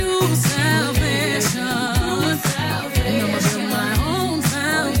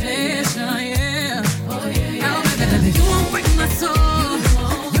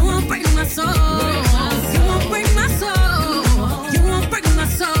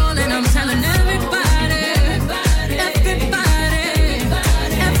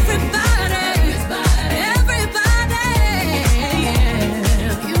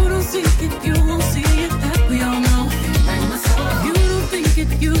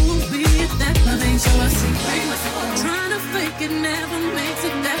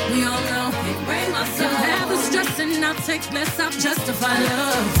takes less, I've justified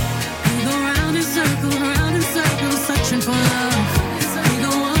love. We go round in circles, searching for love. We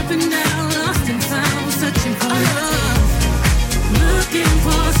go up and down, lost and found, searching for love. Looking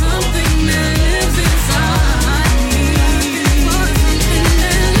for something that lives inside me. For something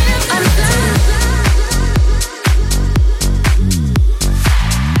that lives inside.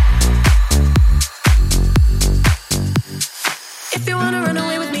 If you wanna run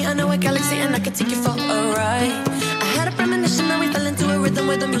away with me, I know a galaxy and I can take you for a ride. I had a premonition, now we fell into a rhythm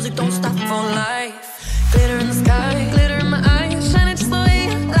where the music don't stop for life. Glitter in the sky, glitter in my eyes, shining just the way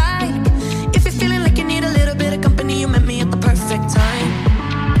I like. If you're feeling like you need a little bit of company, you met me at the perfect time.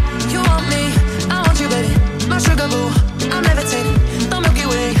 You want me, I want you, baby. My sugar boo, I'm levitating. The Milky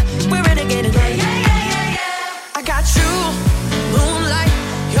Way, we're renegading. Yeah, yeah, yeah, yeah, yeah. I got you, moonlight,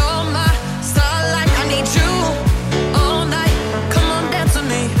 you're my starlight. I need you all night. Come on, dance with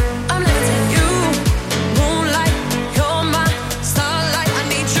me. I'm levitating. You, moonlight, you're my starlight. I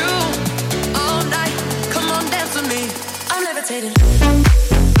need you all night. Come on, dance with me. I'm levitating.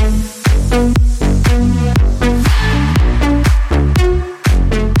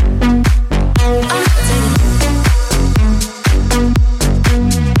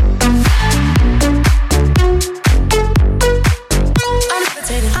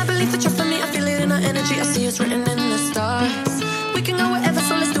 I believe that you're for me, I feel it in our energy, I see it's written in the stars. We can go wherever,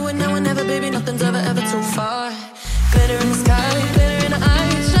 so let's do it now and never, baby, nothing's ever, ever too far. Glitter in the sky, glitter in our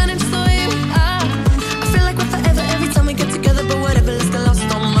eyes, shining just the way we are. I feel like we're forever every time we get together, but whatever, let's get lost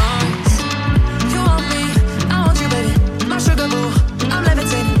on Mars. You want me, I want you, baby, my sugar boo, I'm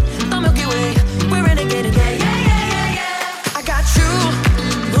levitating. The Milky Way, we're renegading. Yeah, yeah, yeah, yeah, yeah. I got you,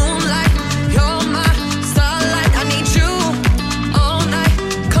 moonlight, you're my starlight. I need you all night.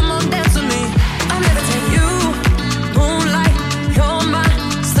 Come on, dance with me. I'm levitating. You, moonlight, you're my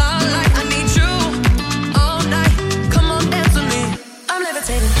starlight. I need you all night. Come on, dance with me. I'm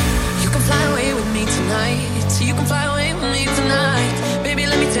levitating. You can fly away with me tonight. You can fly away with me tonight. Baby,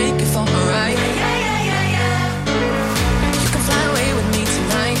 let me take you for a ride. Yeah, yeah, yeah, yeah. You can fly away with me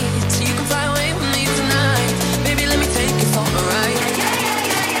tonight. You can fly away with me tonight. Baby, let me take you for a ride. Yeah, yeah,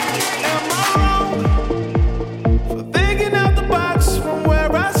 yeah, yeah, yeah. Am I wrong for thinking out the box from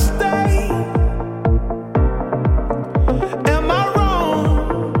where I stay? Am I wrong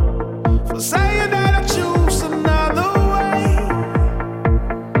for saying that I choose another way?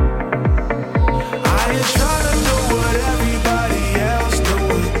 I ain't trying to do what everybody else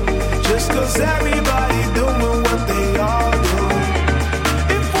doing, just 'cause everybody doing what they all do.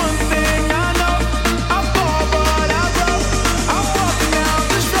 If one thing I know, I fall but I go. I'm walking down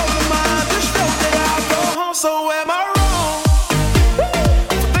this road of mine, this road that I go home. So am I wrong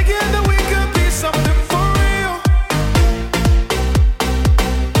for thinking that we could be something for real?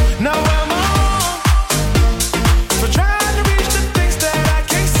 Now am I wrong for trying to reach the things that I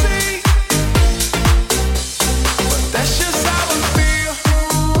can't see? But that's just how I feel.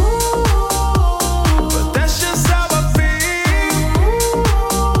 But that's just how I feel.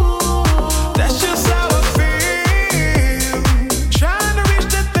 That's just how I feel. Trying to reach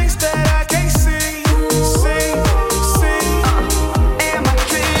the things that I can't see. Am I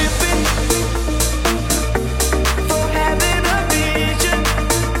tripping for having a vision?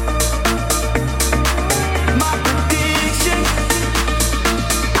 My prediction,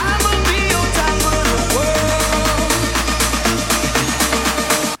 I'ma be on top of the world.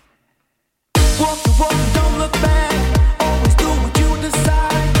 Walk the walk, don't look back. Always do what you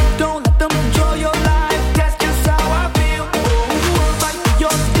decide. Don't let them control your life. That's just how I feel. Fight for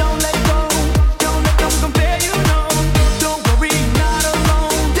yours, don't let go. Don't let them compare you, no. Don't worry, not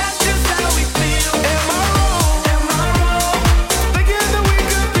alone. That's just how we feel. Am I wrong? Am I wrong? Thinking that we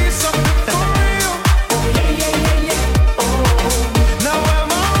could be something for real. Yeah, yeah, yeah, yeah. Now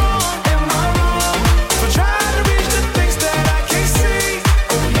am I wrong? Am I wrong for trying to reach the things that I can't see?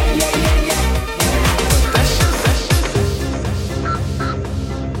 Yeah, yeah, yeah, yeah. That's just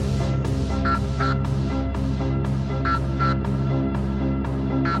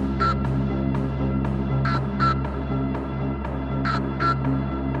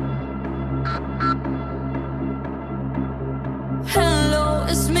Hello,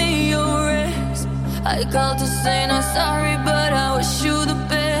 it's me, your ex. I called to say not sorry, but I wish you the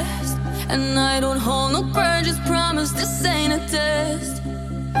best. And I don't hold no grudges, promise this ain't a test.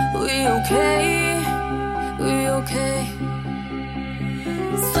 We okay? We okay?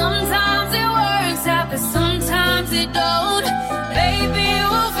 Sometimes it works out, but sometimes it don't. Maybe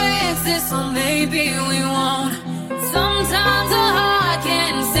we'll fix this, or maybe we won't. Sometimes a heart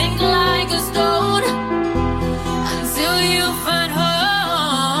can sink like a stone until you find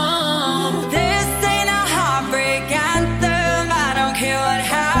home. This ain't a heartbreak, I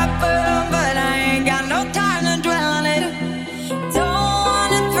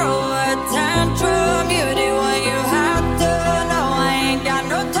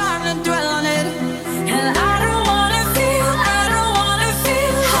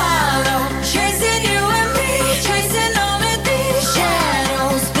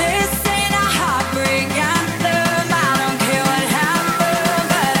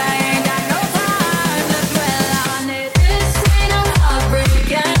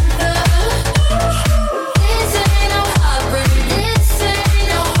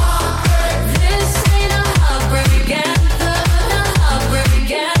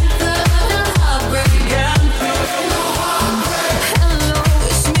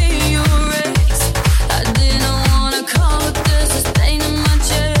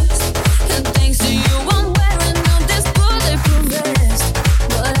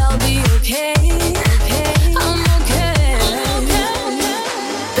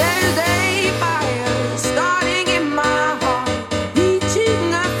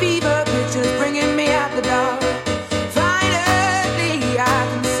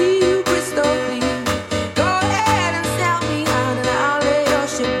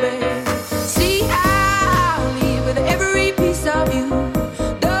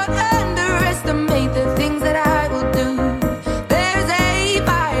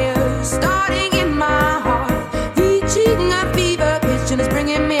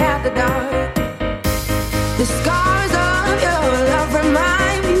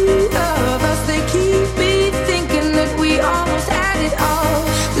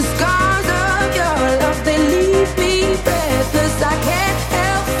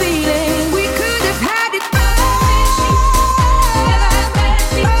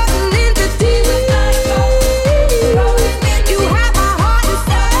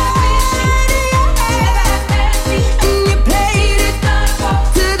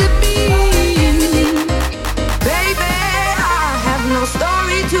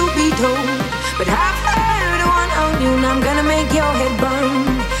need to be told, but I've heard one on you, and I'm gonna make your head burn.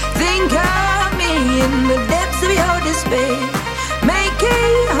 Think of me in the depths of your despair. Make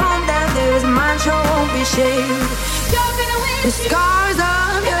it home down there as mine sure won't be shared. The scars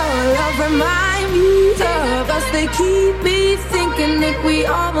of your love remind me of us. They keep me thinking that we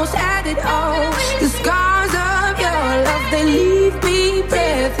almost had it all. The scars of your love, they leave me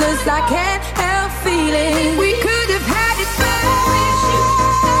breathless. I can't help feeling we could have had it better.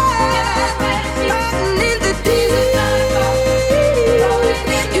 In the deep,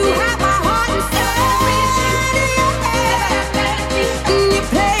 you have my heart inside of your head, and you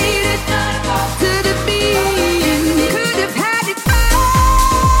played it to the beat. Could have had it better.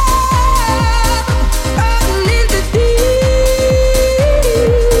 In the deep,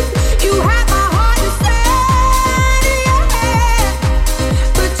 you have my heart inside of your head,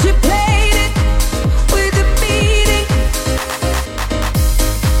 but you played it with a beating.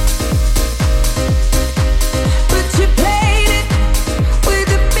 But you played it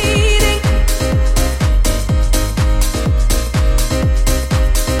with a beating.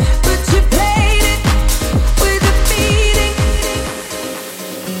 But you played it with a beating.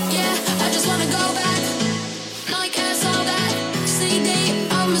 Yeah, I just wanna go back. No, I can't solve that. CD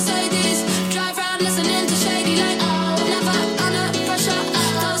on Mercedes, drive round listening to Shady like never under pressure.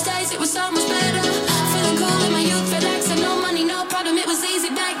 Those days it was so much better. Feeling cool in my youth, relaxing, no money, no problem. It was easy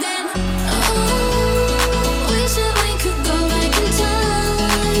back then. Wish that we could go back in time.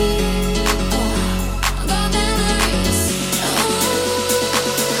 Go memories.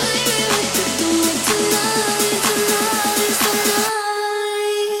 Maybe we could do it tonight, tonight, tonight.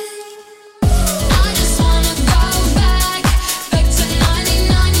 I just wanna go back to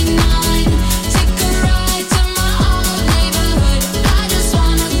 1999. Take a ride to my old neighborhood. I just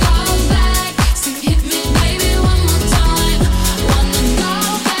wanna go back. So hit me, baby, one more time. Wanna go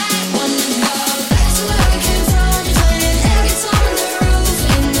back to where we came from. Playing air guitar on the roof,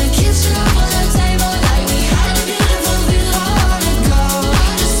 in the kitchen up on the table, like we had a beautiful bit long ago.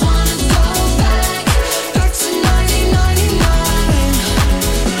 I just wanna go back to 1999.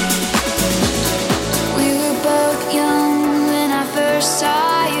 We were both young when I first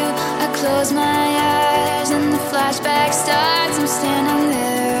saw you. I close my eyes and the flashback starts. I'm standing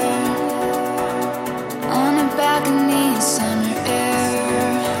there on a balcony in summer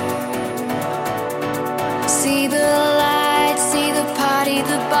air. See the lights, see the party,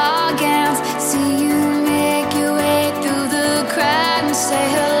 the ball gowns. See you make your way through the crowd and say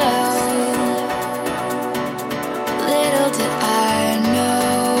hello. Little did I know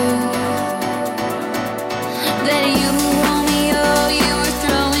that you Romeo, you were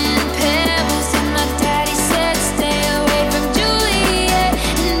throwing pebbles, and my daddy said stay away from Juliet,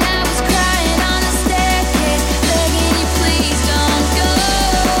 and I was crying on the staircase, begging you please don't go.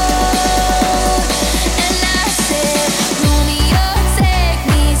 And I said, Romeo, take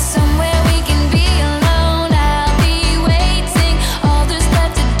me somewhere we can be alone. I'll be waiting. All there's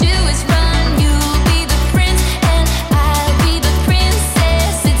left to do is run. You'll be the prince and I'll be the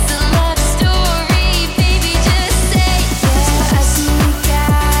princess. It's a love story, baby, just say yes. I sneak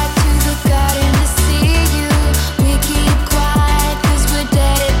out to the garden to see you. We keep quiet 'cause we're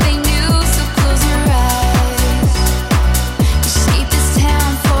dead if they knew. So close your eyes. Escape this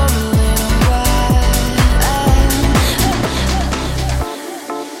town for a little while.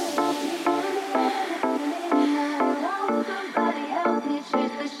 Somebody help me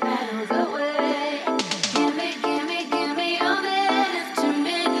chase the shadows away. Give me a minute to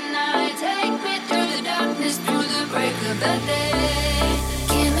midnight. Take me through the darkness, through the break of the day.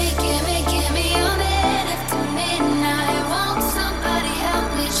 Give me a minute to midnight. Won't somebody help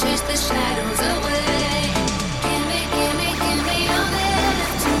me chase the shadows away? Give me a minute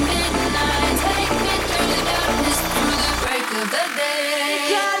to midnight. Take me through the darkness, through the break of the day.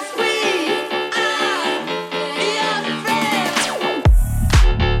 'Cause we are your friends.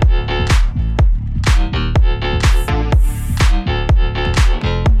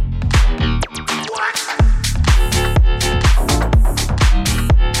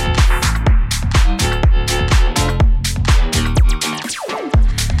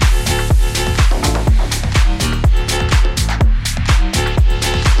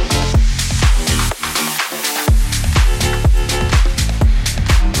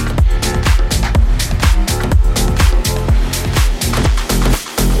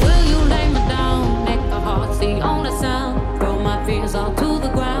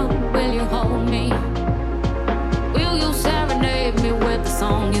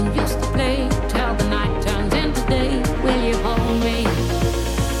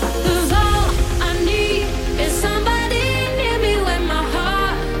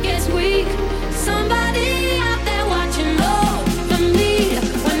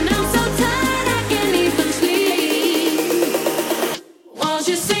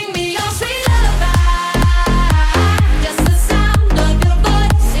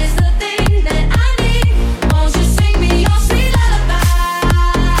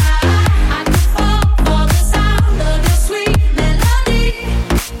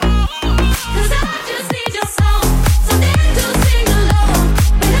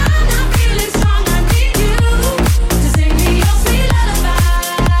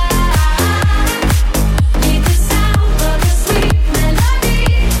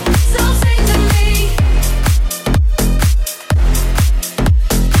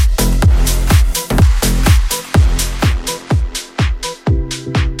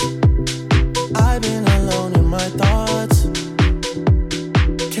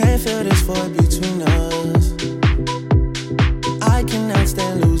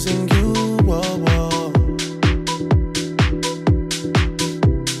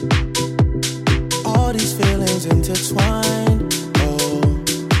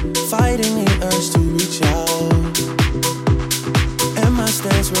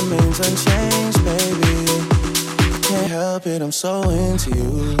 remains unchanged, baby. Can't help it, I'm so into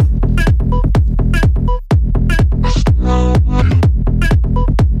you.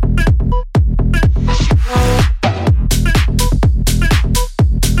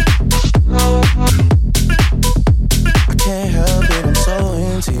 I can't help it, I'm so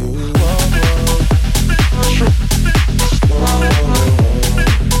into you.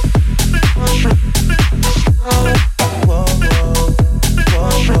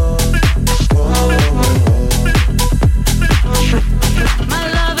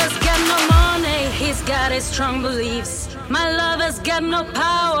 Strong beliefs. My lover's got no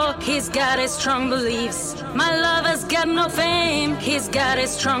power, he's got his strong beliefs. My lover's got no fame, he's got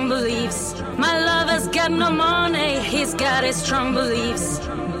his strong beliefs. My lover's got no money, he's got his strong beliefs.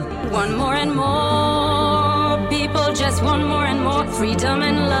 Want more and more, people just want more and more freedom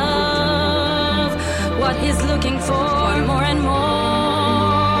and love. What he's looking for, want more and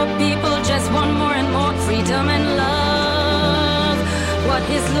more, people just want more and more freedom and love. What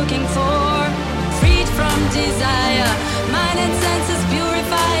he's looking for. Freed from desire, mind and senses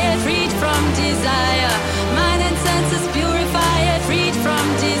purify it. Freed from desire, mind and senses purify it. Freed from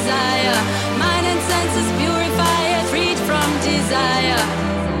desire, mind and senses purify it. Freed from desire.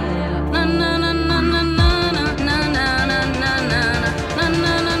 Na na na na na na na na na na na na na na na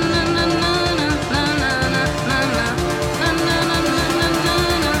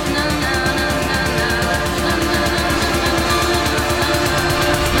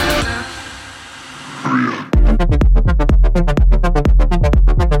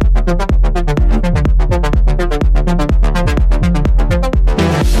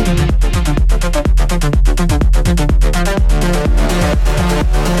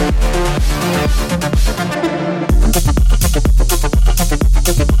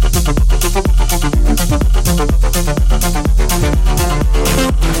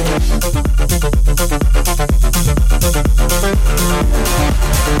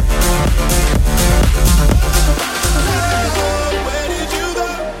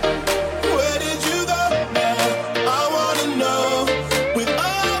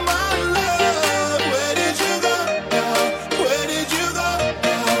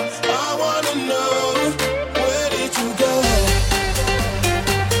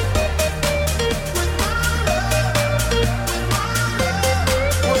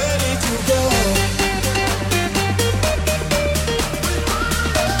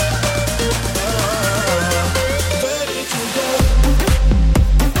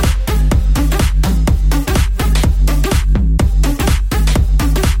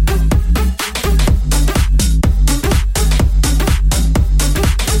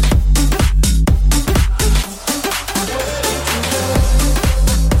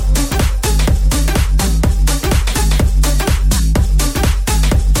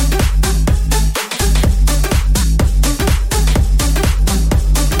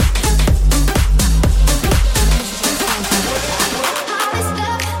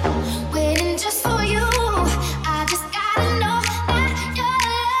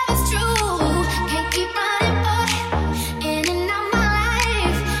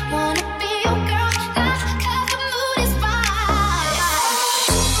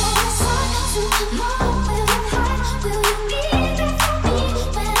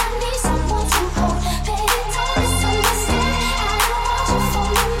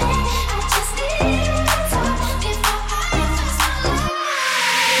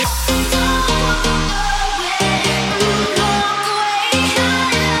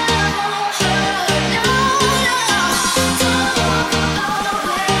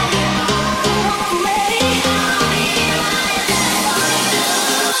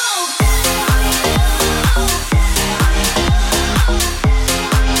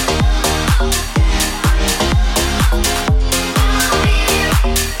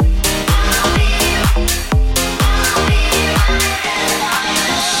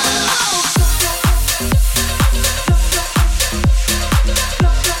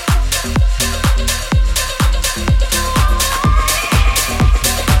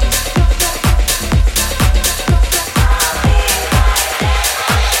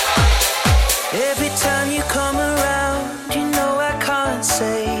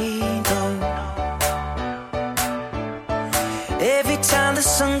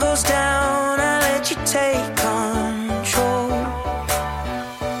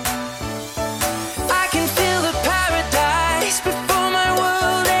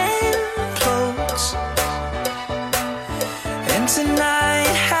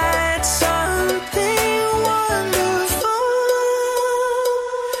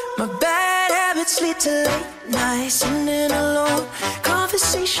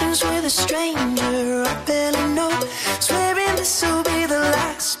stranger I barely know. Swearing this will be the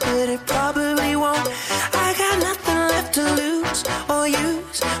last, but it probably won't. I got nothing left to lose or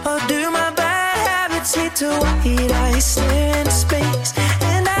use, or do my bad habits lead to white eyes stare into space?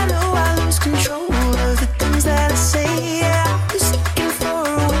 And I know I lose control of the things that I say. Yeah, I was looking for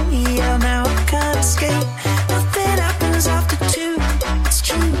a way out, now I can't escape. Nothing happens after two. It's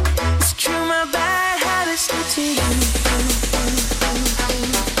true, it's true. My bad habits lead to you.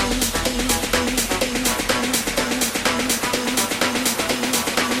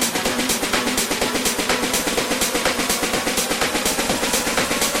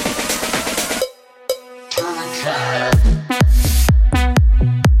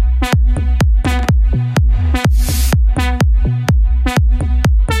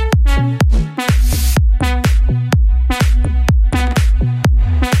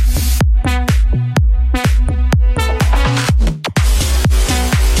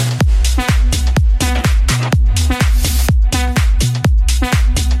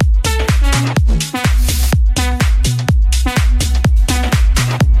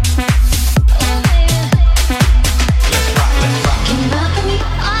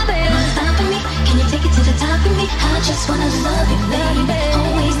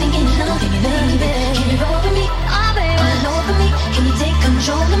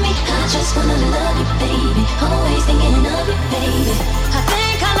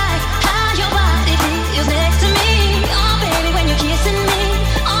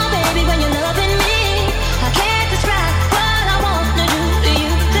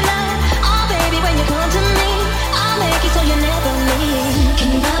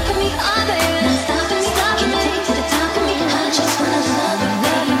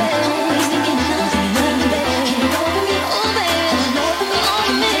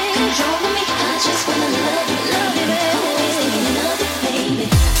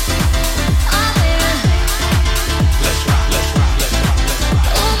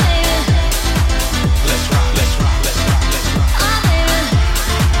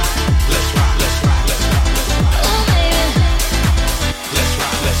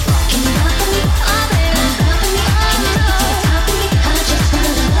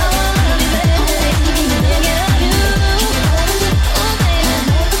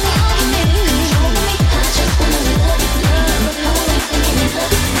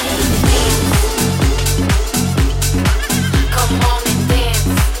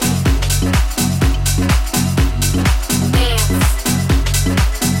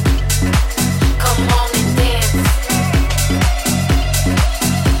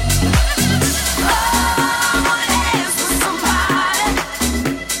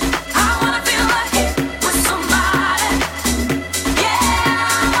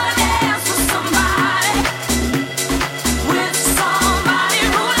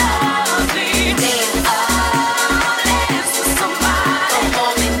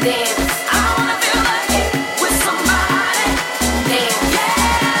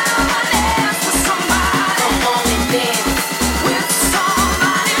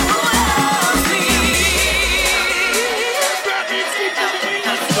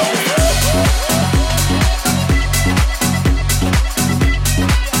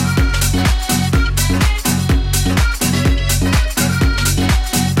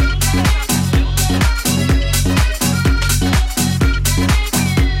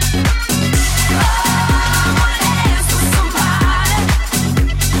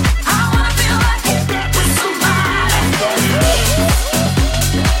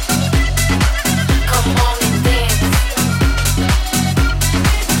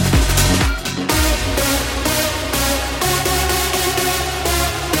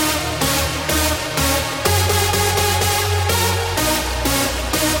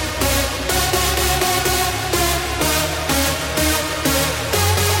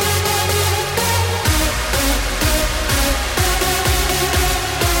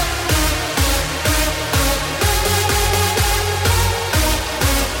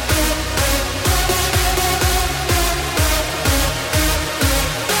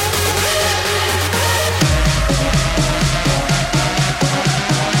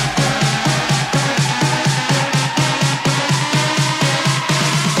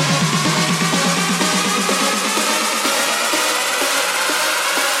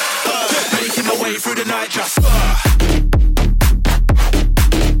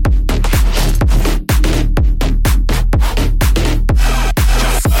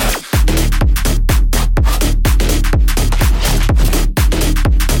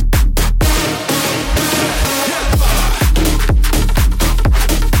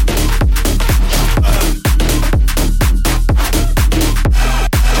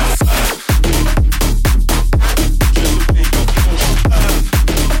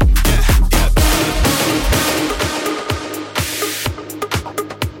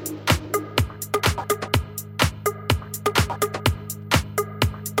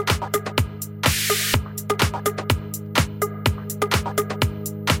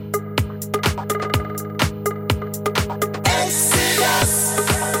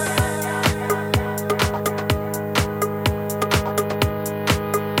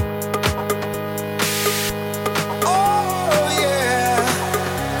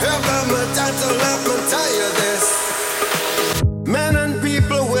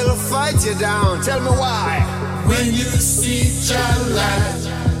 you down. Tell me why. When you see your light,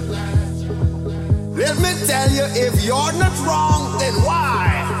 let me tell you, if you're not wrong, then why?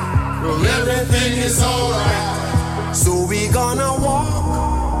 well, everything is alright. So we gonna walk,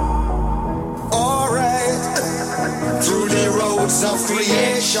 alright, through the roads of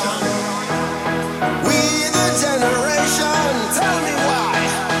creation. We the generation, tell me why.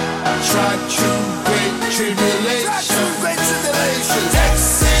 Try through great tribulation. Try through great tribulation.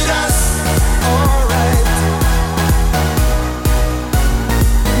 Exodus, alright.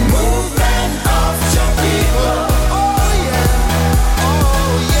 movement of your people. Oh yeah,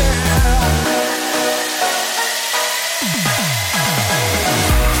 oh yeah.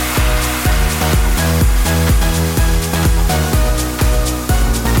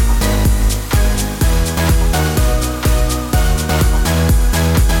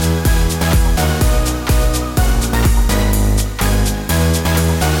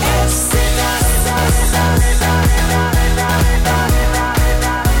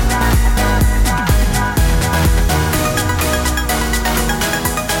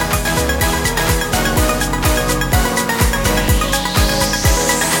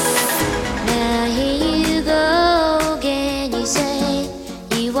 Now here you go again. You say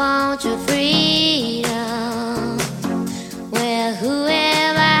you want your freedom. Well, who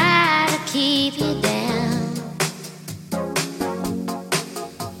am I to keep you down?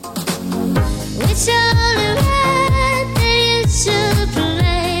 It's only right that you should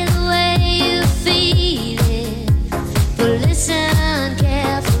play the way you feel it. But listen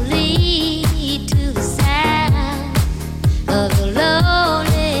carefully to the sound of the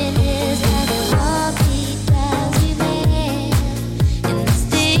loneliness that the heartbeat drives you mad. In the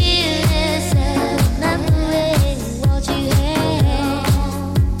stillness of remembering what you had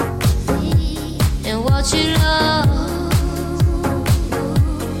and what you lost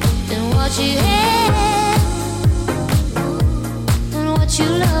and what you had and what you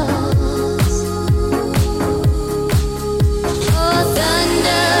lost. Oh,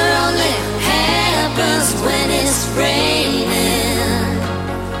 thunder only happens when it's raining.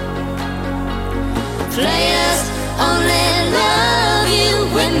 Players only love you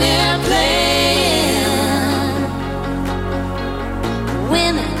when they're playing.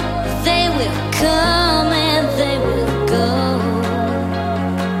 Women, they will come and they will go.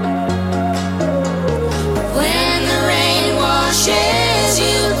 When the rain washes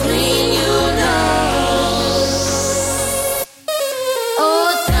you clean, you'll know. Oh,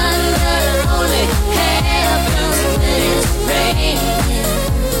 thunder only happens when it's raining.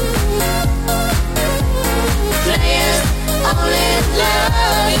 Players only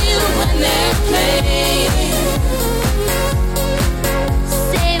love you when they're playing.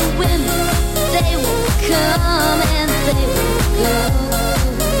 Say women, they will come and they will go.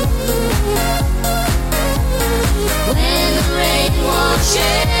 When the rain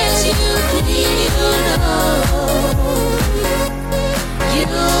washes you clean, you know. You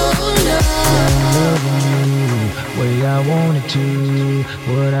know. Way I wanted to,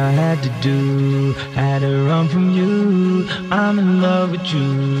 what I had to do, had to run from you. I'm in love with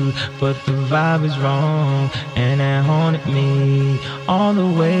you, but the vibe is wrong, and it haunted me all the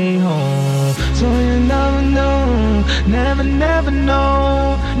way home. So you never know, never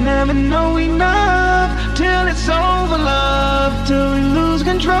know enough till it's over, love, till we lose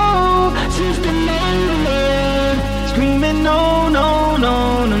control. Sister, screaming no, no,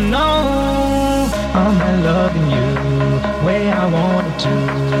 no, no, no. I'm not loving you way I wanted to.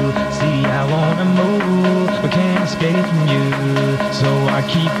 See, I wanna move, but can't escape from you. So I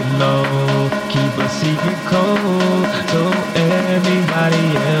keep it low, keep a secret code, so everybody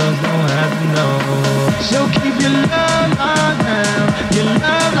else don't have to know. So keep your love locked down, your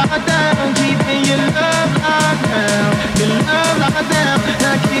love locked down, keeping your love locked down, your love locked down.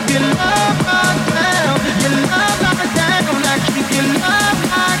 Now keep your love locked down, your love locked down. Now keep your love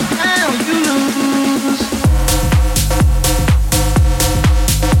locked down, you lose.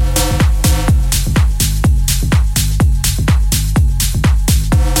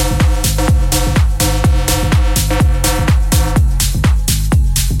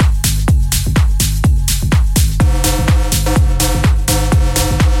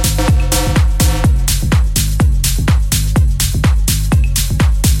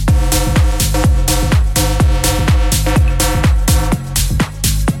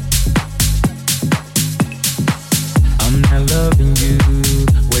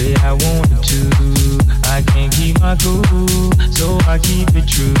 keep it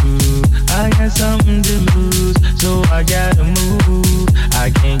true. I got something to lose, so I gotta move. I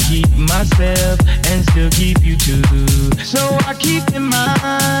can't keep myself and still keep you too. So I keep in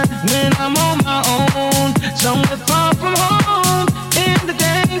mind when I'm on my own, somewhere far from home, in the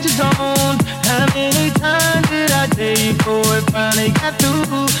danger zone. How many times did I tell you before it finally got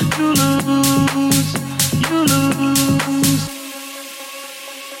through? You lose, you lose.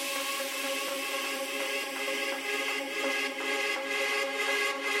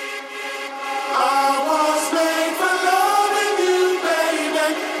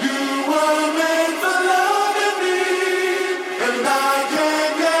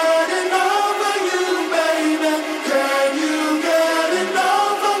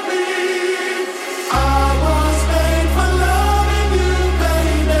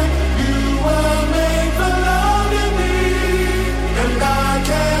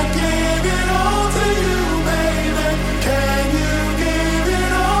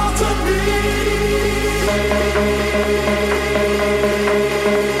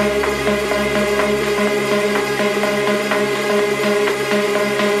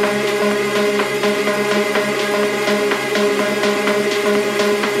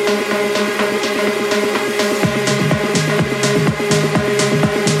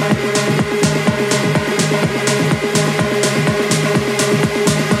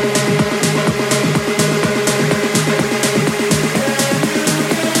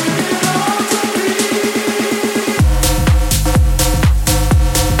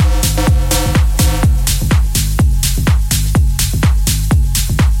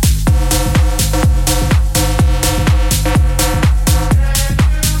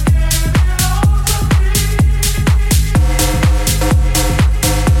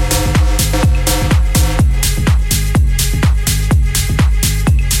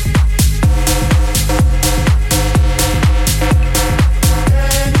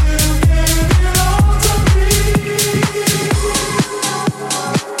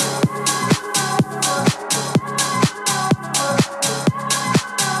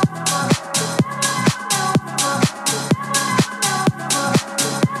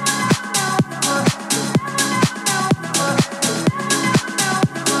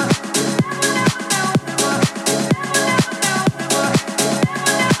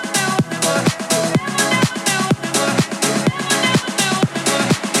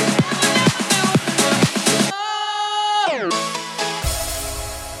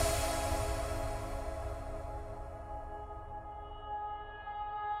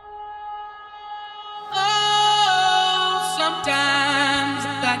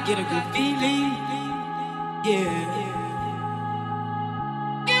 Get a good feeling, yeah.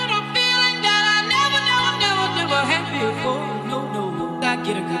 Get a feeling that I never had before. No. I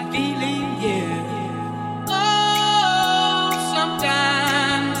get a good feeling, yeah. Oh,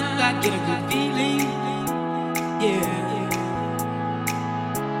 sometimes I get a good feeling, yeah.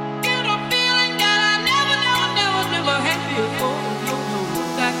 Get a feeling that I never had before. No.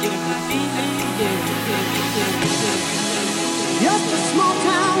 I get a good feeling, yeah. Just a small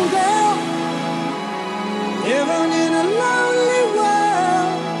town girl living in a lonely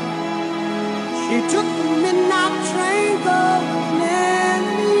world. She took the midnight train going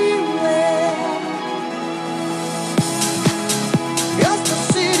anywhere. Just a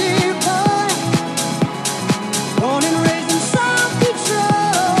city boy, born and raised in South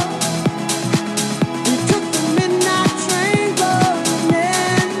Detroit. He took the midnight train going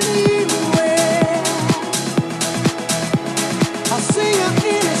anywhere. I see her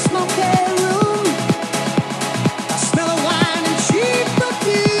in a smoky room. I smell of wine and cheap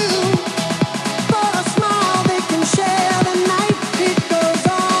perfume. For a smile they can share the night. It goes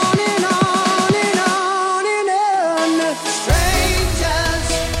on and on and on and on. Strangers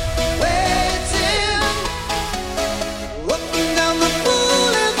waiting, walking down the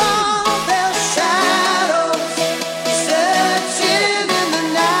boulevard. Their shadows searching in the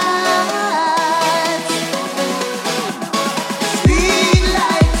night.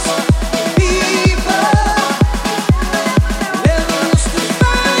 Streetlights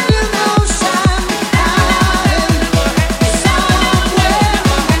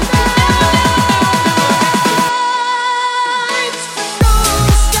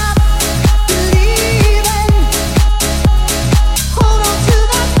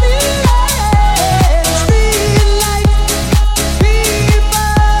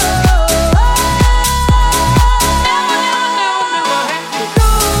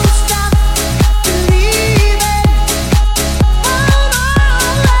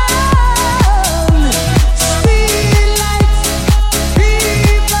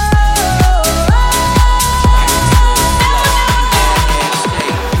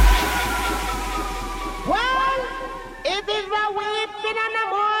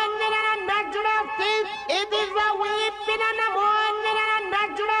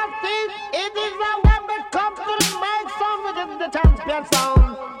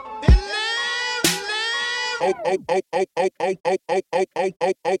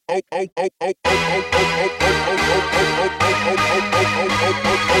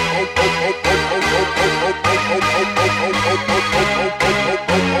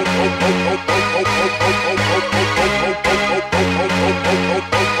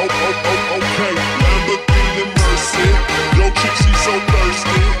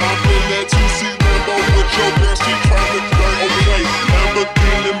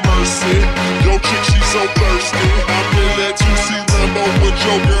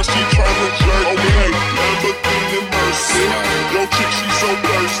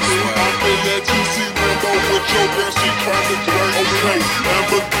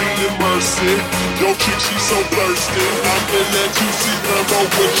Yo, chick, she so thirsty. I'm in that juicy Lambo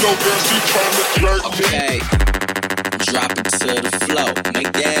with your girl, she tryna flirt me. Okay, drop it to the floor,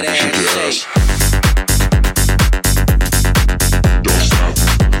 make that ass shake. Don't stop.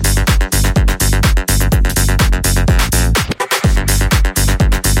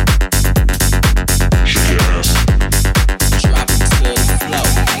 Shake your ass. Drop it to the floor,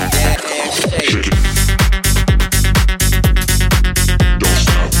 make that ass shake. Shake it. Don't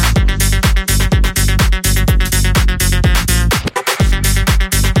stop.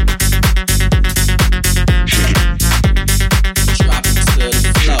 Drop it to the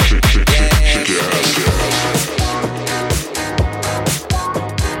floor, make that ass shake.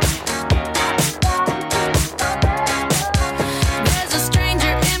 There's a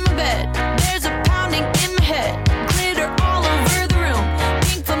stranger in my bed. There's a pounding in my head. Glitter all over the room.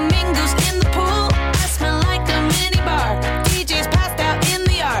 Pink flamingos in the pool. I smell like a mini bar. DJ's passed out in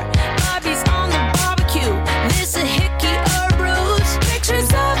the yard. Bobby's on the barbecue. This a hickey or ruse. Pictures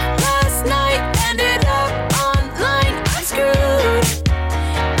of last night ended up online. I'm screwed.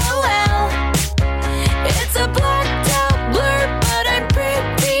 Oh well. It's a blacked out blur, but I'm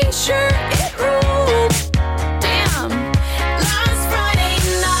pretty sure it ruled. Damn. Last Friday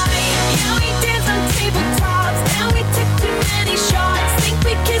night, yeah, we danced on tabletops. Now we took too many shots. Think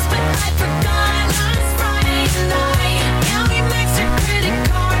we kissed, but I forgot. Last Friday night, yeah, we maxed our credit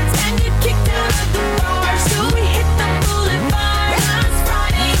cards and get kicked out of the bar, so we hit the boulevard. Last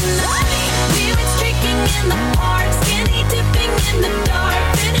Friday night, we went streaking in the park, skinny dipping in the dark,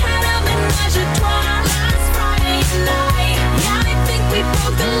 then had a menage a trois. Last Friday night, yeah, I think we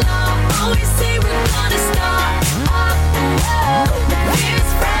broke the law. Always say we're gonna stop. Here's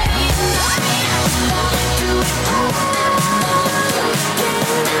Friday night. Do it all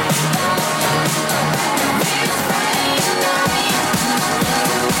again. Here's Friday night.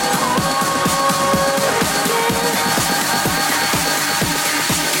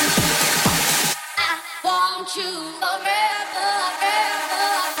 I want you forever. Last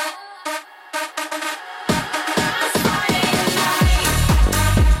Friday night.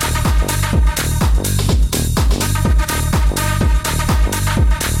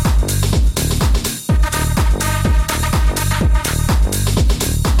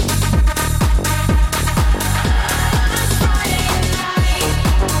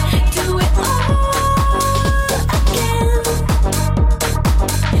 Do it all again.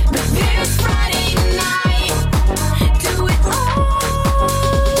 But here's Friday night. Do it all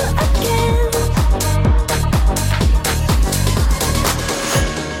again.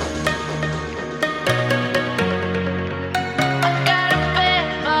 I got a bed,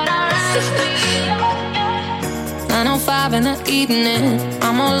 but I'd rather be 9:05 in the evening.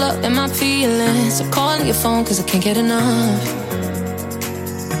 I'm all up in my feelings. I'm calling your phone 'cause I can't get enough.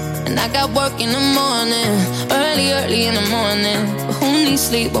 And I got work in the morning, early in the morning. But who needs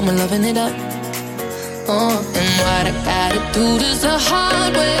sleep when we're loving it up? Oh, and what I gotta do this the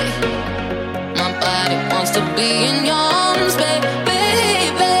hard way. My body wants to be in your arms, baby.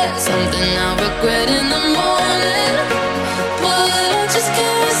 Something I regret in the morning, but I just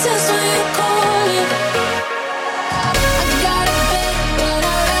can't resist when you're calling. I got a bed, but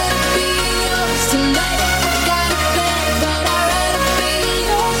I'd rather be yours tonight. I got a bed, but I'd rather be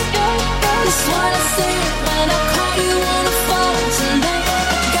yours. That's what I say when I call you on the phone tonight. I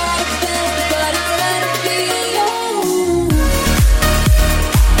got a bed, but I'd rather be yours.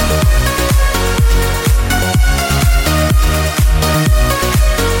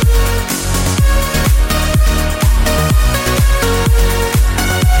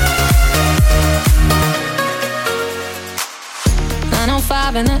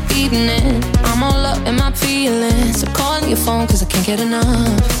 In the evening, I'm all up in my feelings. I'm calling your phone 'cause I can't get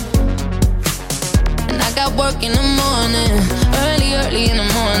enough. And I got work in the morning, early in the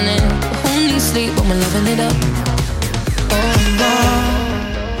morning. But who needs sleep when we're loving it up? Oh no.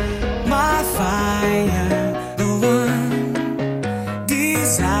 My fire, the one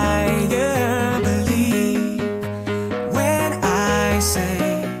desire, believe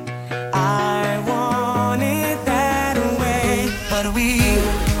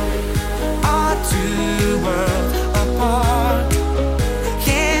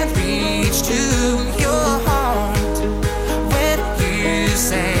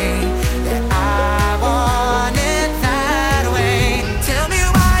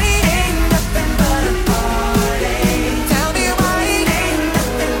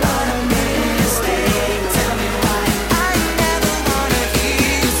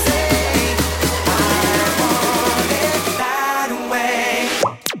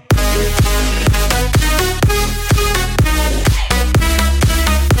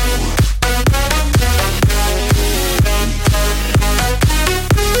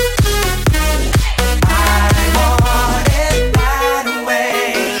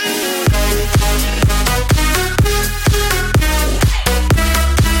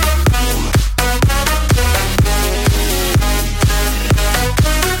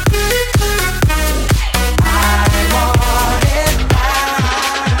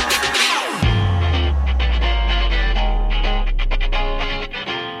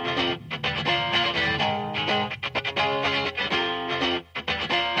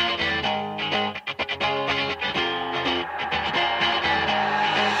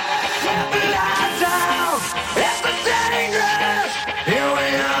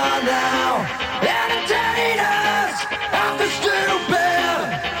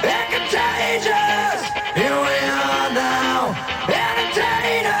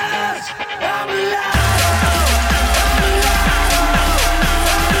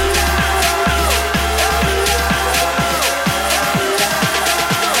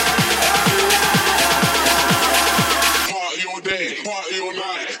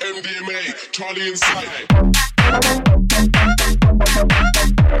inside.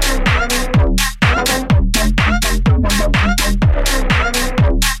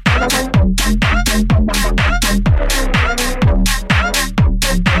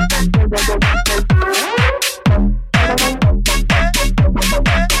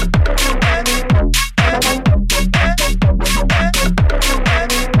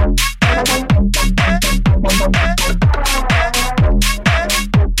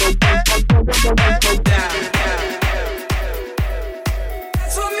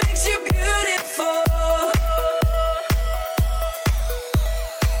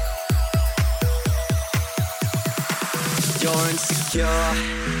 You're insecure,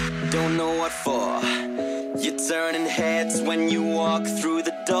 don't know what for. You're turning heads when you walk through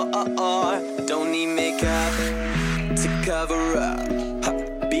the door. Don't need makeup to cover up.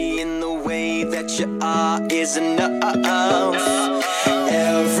 Being the way that you are is enough.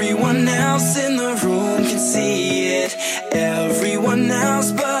 Everyone else in the room can see it. Everyone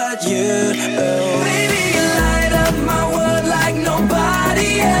else but you. Baby, you light up my world like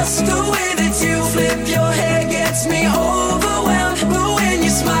nobody else. The way that you flip your hair gets me overwhelmed. But when you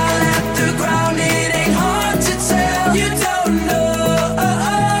smile at the ground, it ain't hard to tell. You don't know,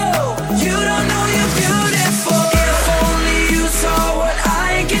 you don't know you're beautiful. If only you saw what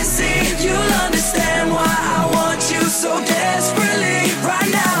I can see, you'll understand why I want you so desperately. Right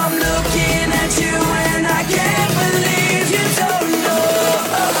now I'm looking at you and I can't believe you don't know.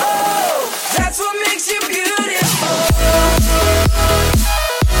 That's what makes you beautiful.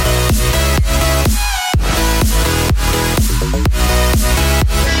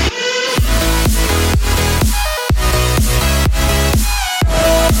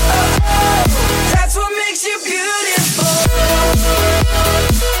 That's what makes you beautiful.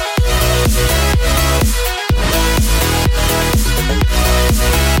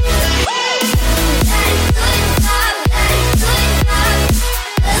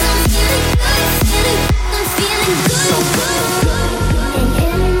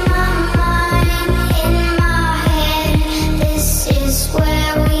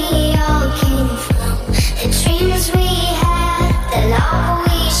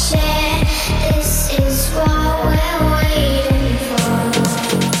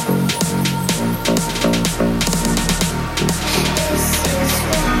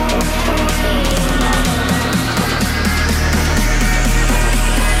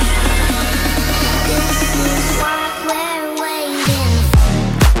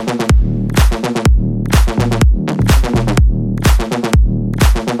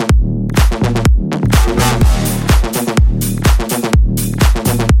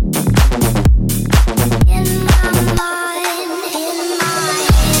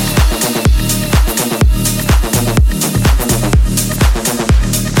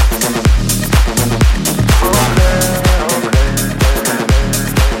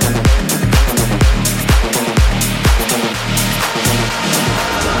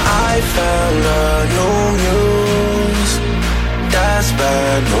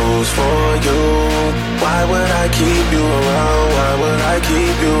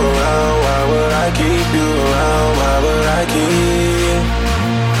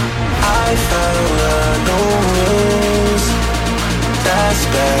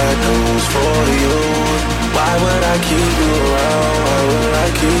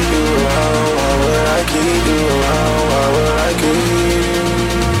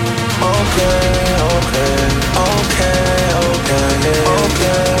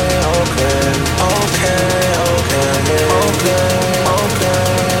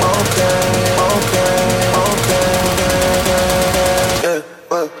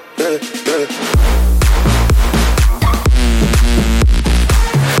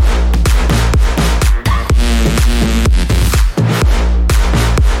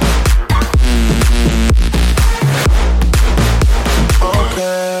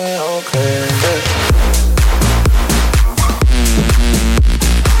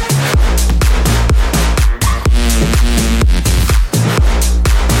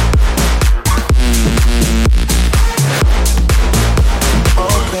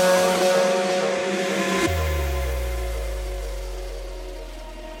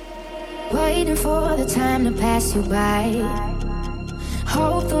 Waiting for the time to pass you by.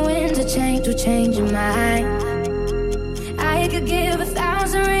 Hope the winds of change will change your mind. I could give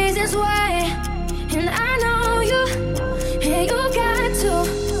 1,000 reasons why, and I know you, and you got to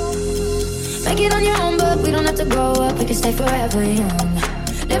make it on your own, but we don't have to grow up, we can stay forever young.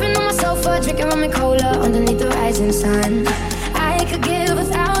 Living on my sofa, drinking rum and cola underneath the rising sun. I could give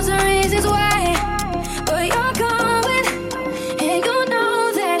 1,000 reasons why, but you're going, and you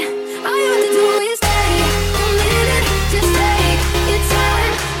know that all you have to do is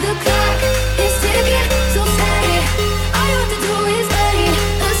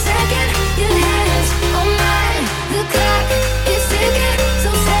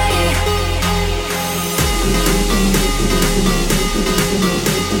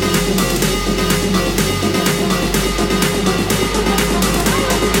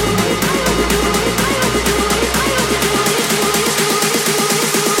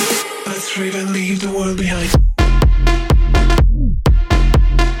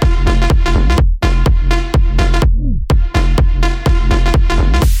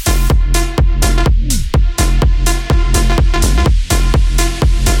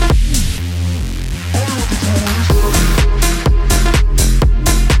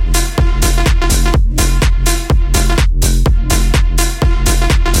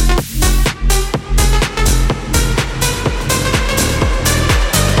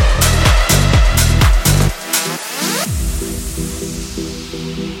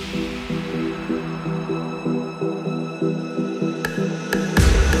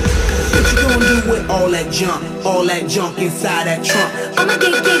with all that junk inside that trunk? I'ma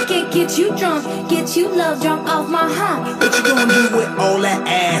get you drunk, get you love drunk off my hump. What you gonna do with all that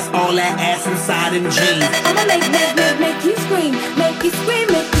ass inside them jeans? I'ma make you scream, make you scream,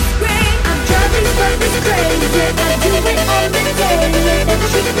 make you scream. I'm driving fucking crazy, I do it every day. They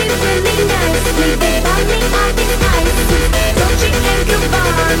treat me really nicely, they buy me all these ices. Dolce and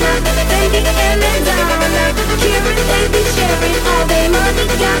Gabbana, Fendi and Madonna, Kieran, they be sharing all their money,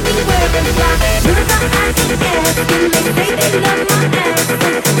 got me wearing fly. Whenever I keep asking, they say they love my ass.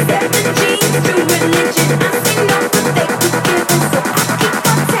 7 G's to religion, I say no, but they keep giving, so I keep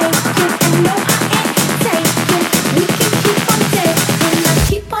on taking. And no, I ain't taking. We can keep on taking, I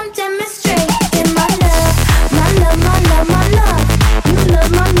keep on demonstrating my love, my love, my love, my love. You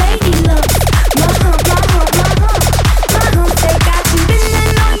love my lady love, my hump, my hump, my hump, my hump. They got you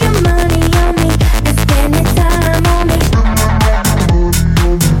spending all your money on me and spending time on me.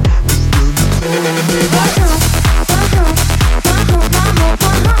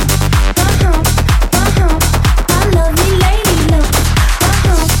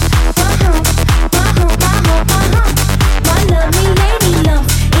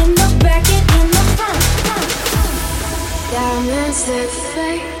 Diamonds that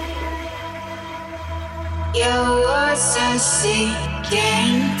fade, your words are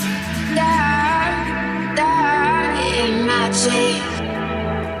sinking. Die in my chain.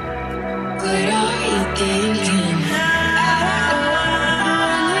 What are you thinking?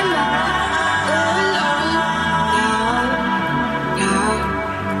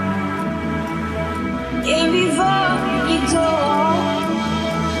 And before you go,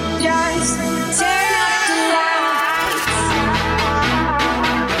 just turn up the lights.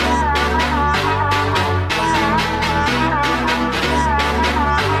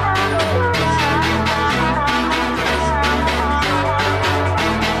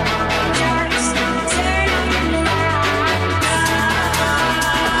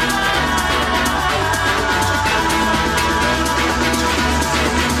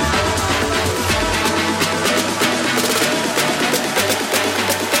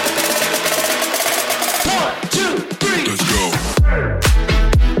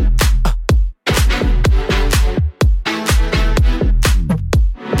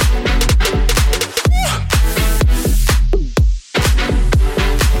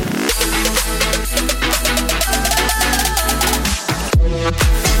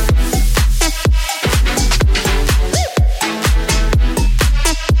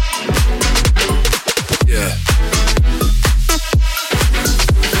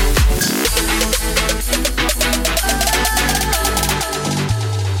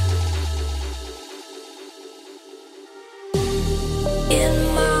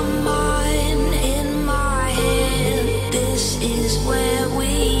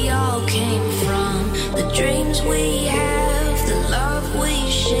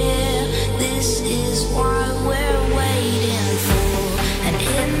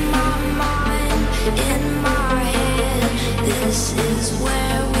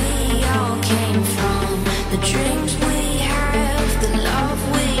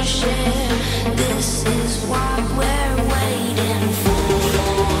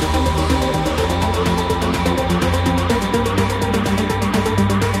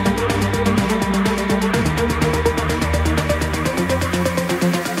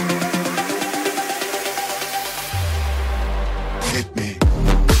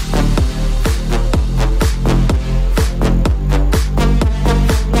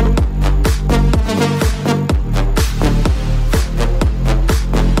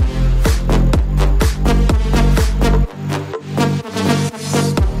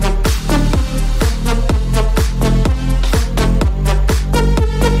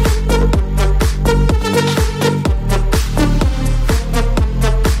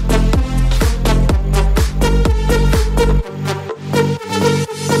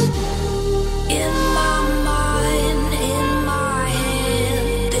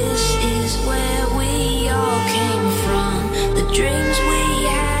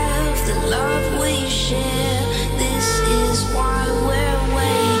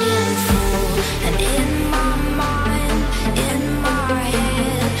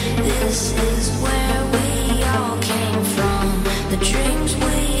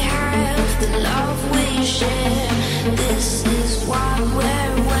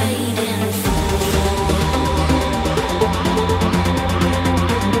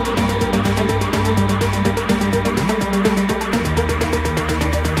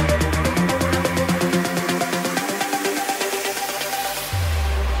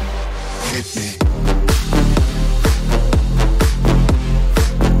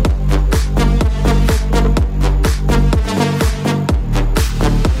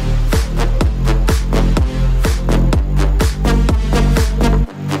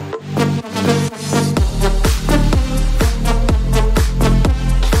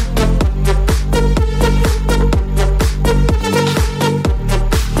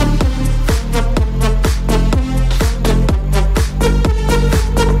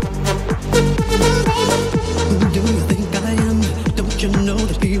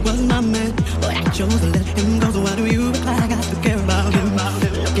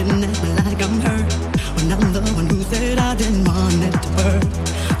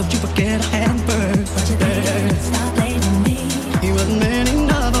 get ahead first. But you didn't stop blaming me. He wasn't man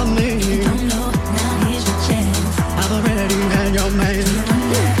enough for me. You don't know, now here's your chance. I've already had your man. You don't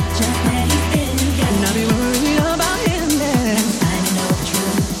know just where he's been. And I'll be worried about him then. I know the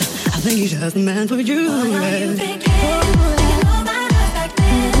truth. I think he's just the man for you. Oh, now you think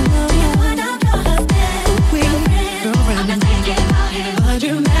but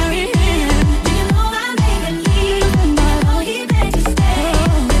you marry him. Do you know I made him leave? But all he begged to stay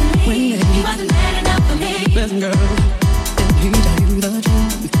with me. He wasn't man enough for me. Listen, girl, if he tell you the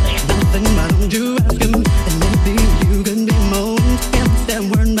truth, there's nothing why don't you ask him? And maybe you can be more instead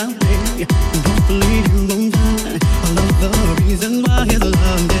word about me. And hopefully you won't find all of the reasons why his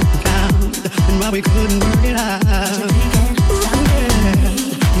love didn't count and why we couldn't work it out.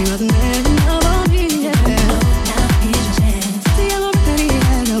 He wasn't man enough for me.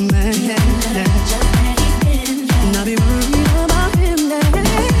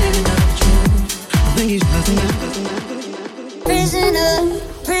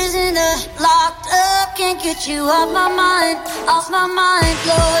 Prisoner, locked up, can't get you off my mind, off my mind.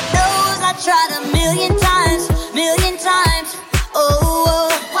 Lord knows I tried a million times. Oh,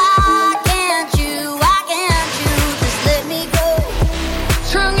 why can't you just let me go?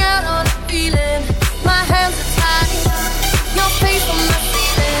 Strung out on a feeling, my hands are tied, your face on my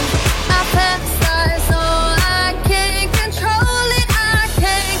ceiling. I fantasize, so I can't control it,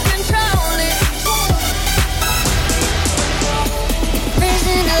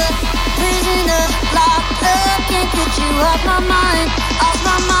 Prisoner, locked up, can't get you off my mind,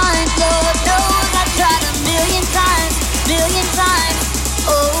 Lord knows I tried a million times.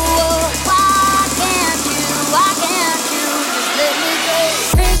 Oh, why can't you just let me go?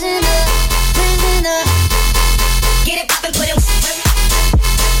 Prisoner, get it poppin', put it.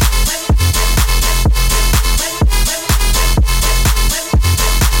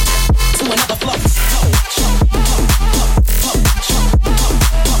 To another flow.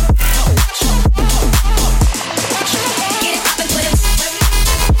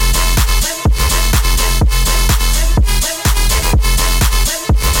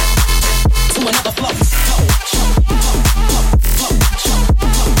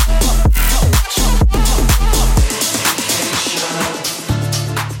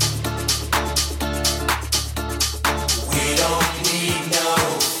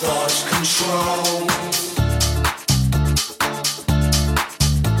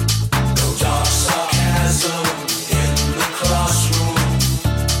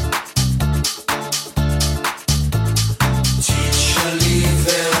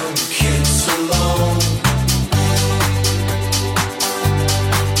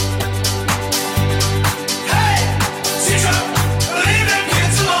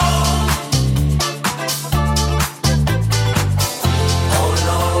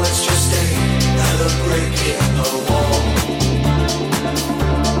 Hello.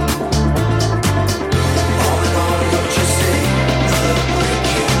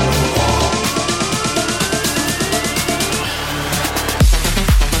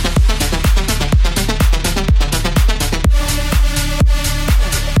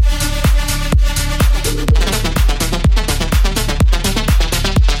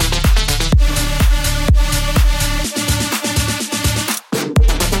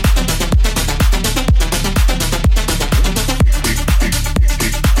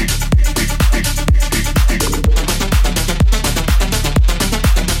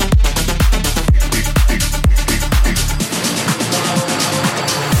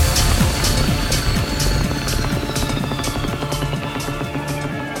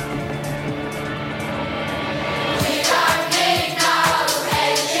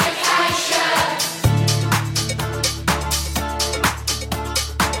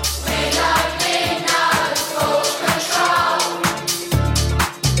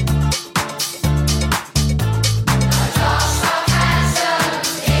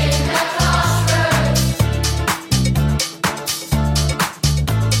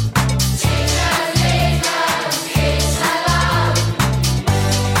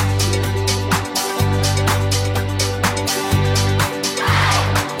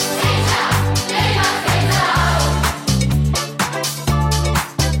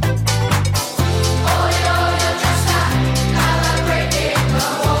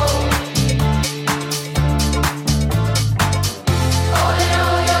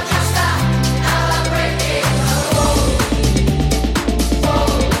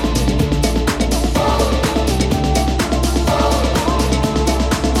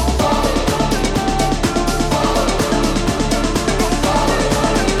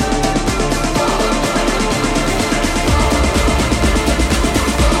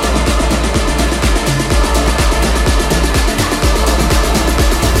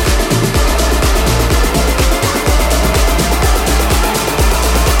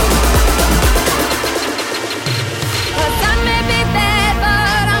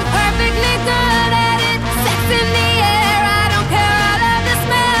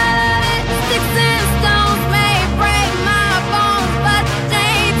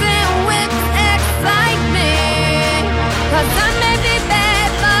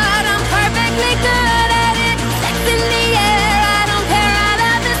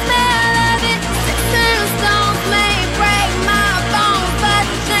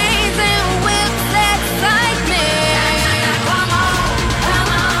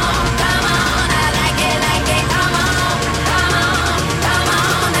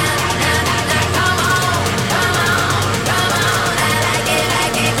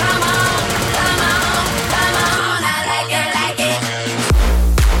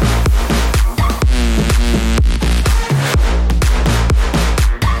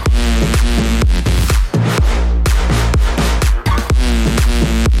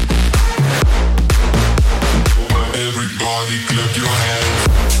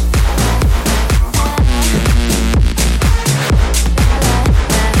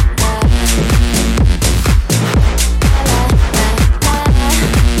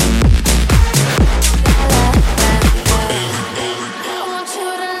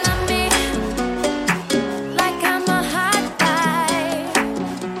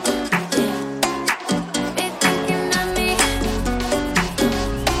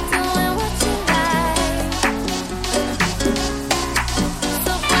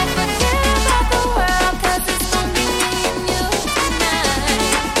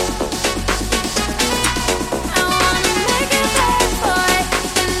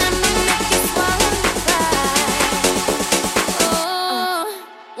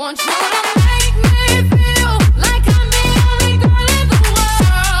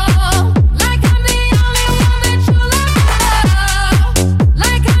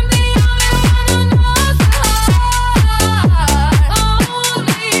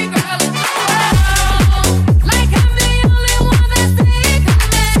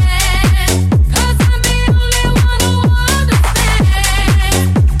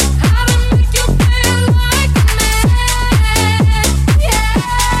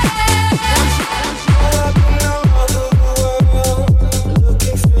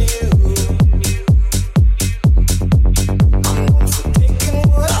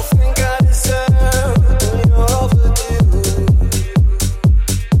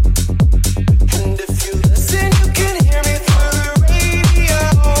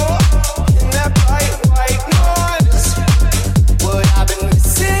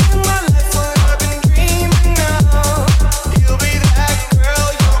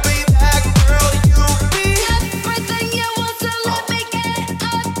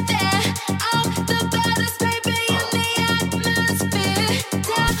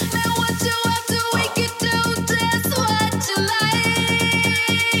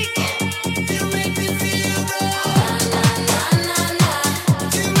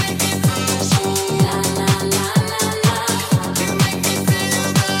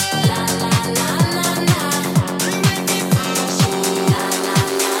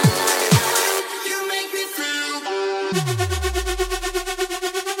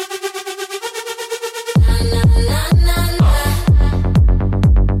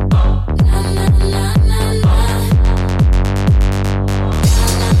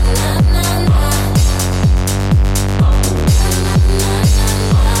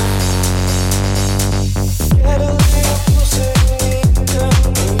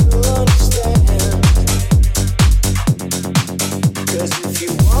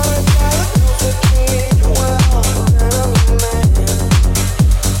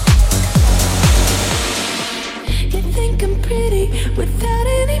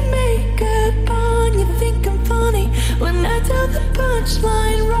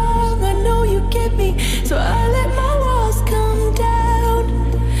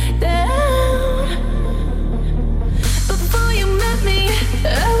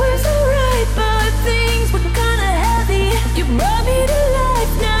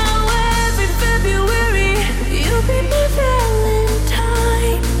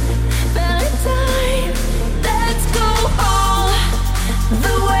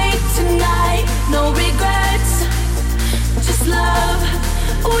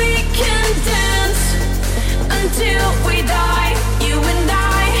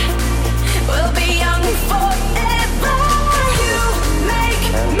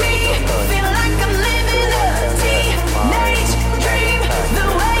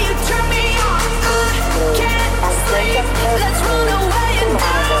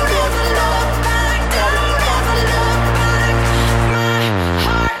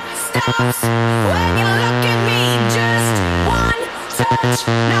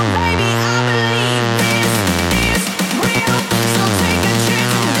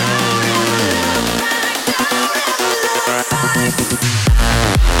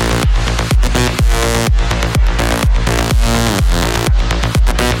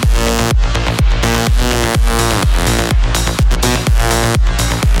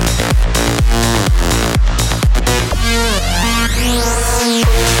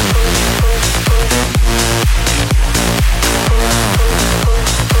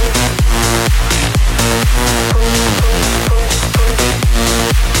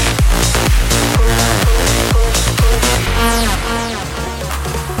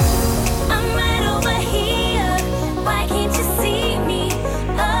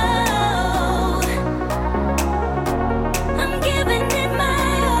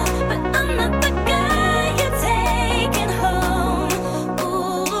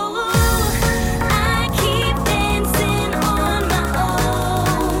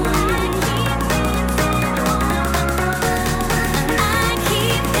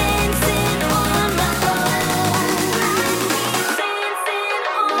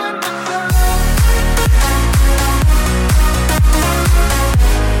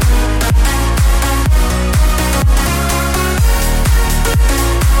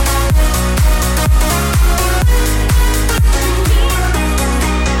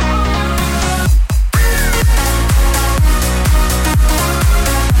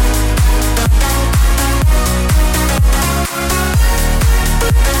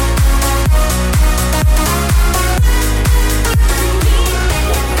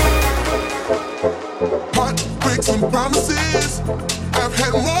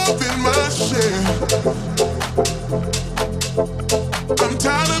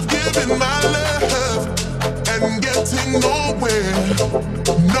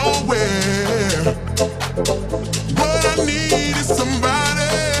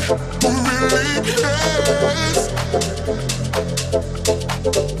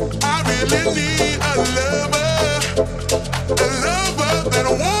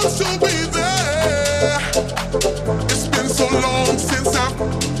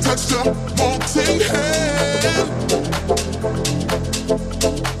 touch the molten hand.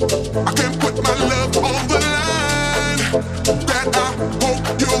 I can put my love on the line. That I hope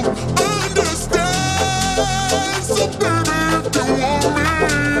you'll understand. So baby, if you want me,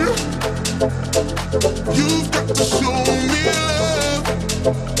 you've got to show me love.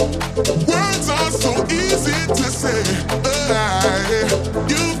 Words are so easy to say.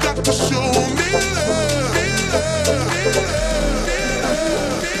 You've got to show me love.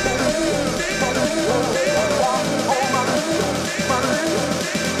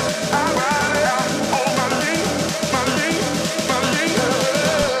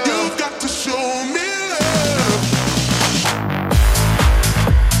 You've got to show me love.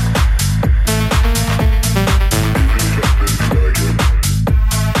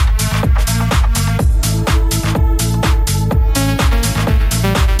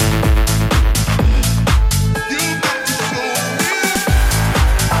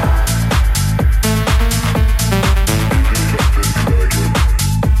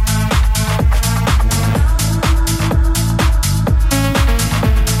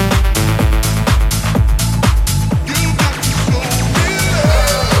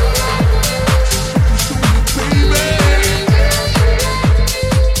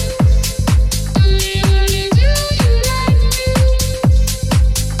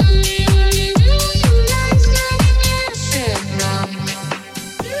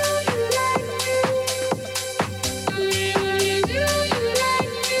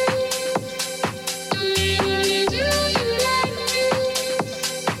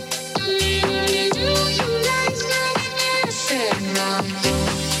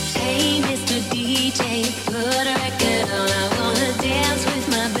 Hey, Mr. DJ, put a record on. I wanna dance with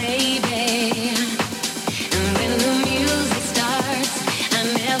my baby. And when the music starts, I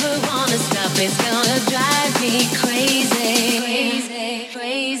never wanna stop. It's gonna drive me crazy, crazy,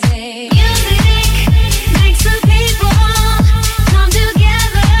 crazy. Music makes the people come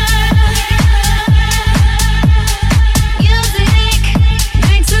together. Music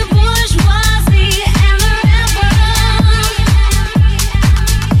makes the bourgeoisie and the rebel.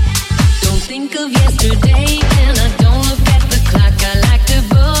 Don't think of yesterday, and I don't look at the clock. I like to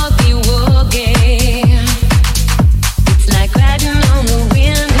boogie woogie. It's like riding on the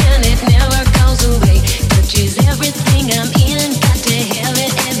wind, and it never goes away. Touches everything I'm in, got to have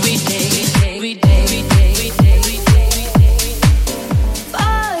it every day, every day, every day, every day, every day, every day.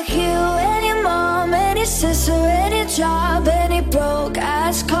 Fuck you, any mom, any sister, any job, any broke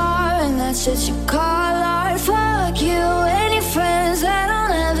ass car, and that's just you call art. Fuck you, any friends that I'll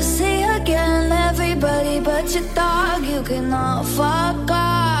never see again. Everybody but your dog, you can all fuck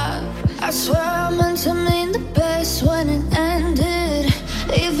off. I swear I meant to mean the best when it ended.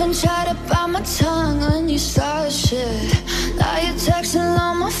 Even tried to bite my tongue when you started shit. Now you're texting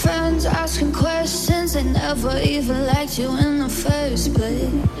all my friends, asking questions. They never even liked you in the first place.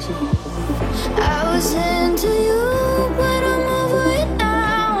 I was into you, but I'm over it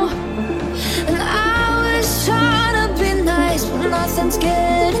now. And I was trying to be nice, but nothing's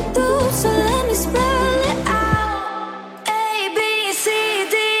getting through. So let me spell it out. A, B, C,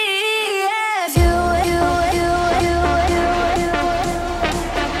 D, E, F, U, U, U, U, U, U.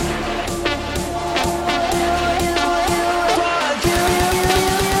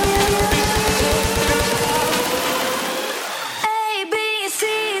 A, B, C,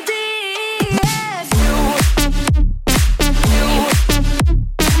 D, E, F, U.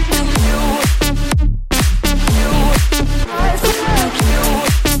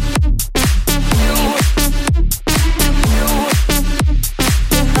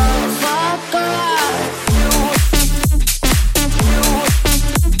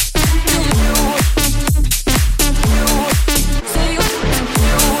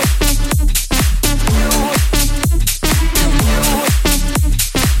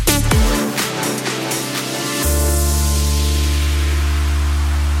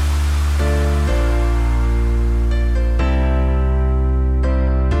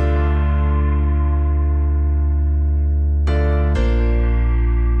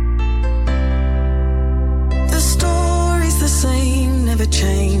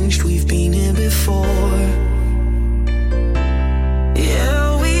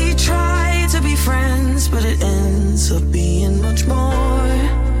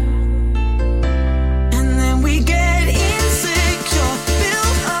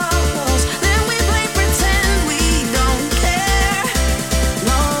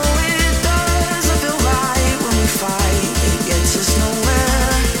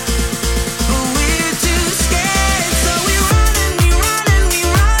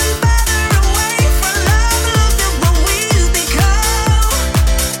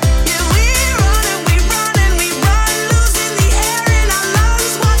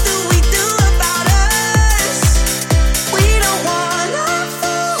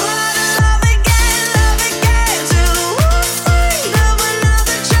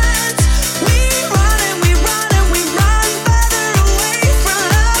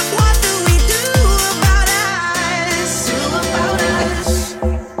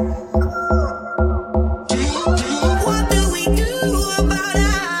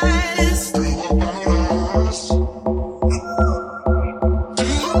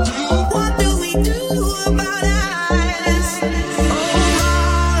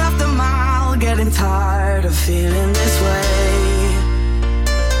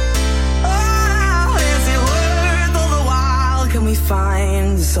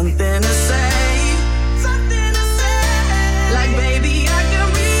 something to say. Like, baby, I can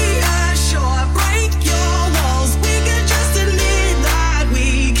reassure, break your walls. We can just admit that we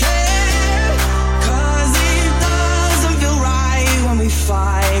care. 'Cause it doesn't feel right when we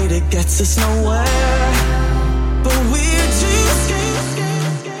fight. It gets us nowhere. But we're too scared.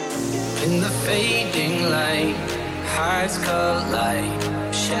 In the fading light, hearts collide.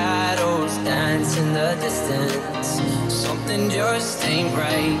 Shadows dance in the distance. Something just ain't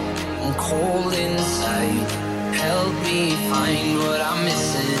right. I'm cold inside. Help me find what I'm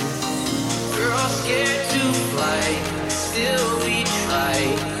missing. We're all scared to fly, still we try.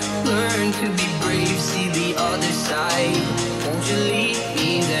 Learn to be brave, see the other side. Won't you lead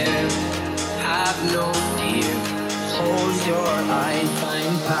me there? Have no fear. Close your eyes,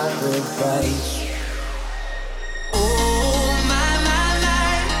 find paradise. Oh my, my, my.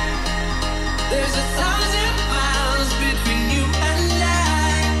 There's 1,000 miles between you and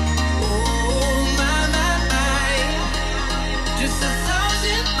I. Oh my, my, my. Just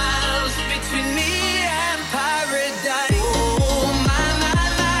 1,000 miles between me and paradise. Oh my, my,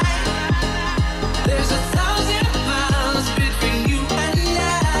 my. There's 1,000 miles between you and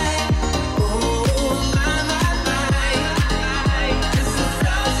I. Oh my, my, my. Just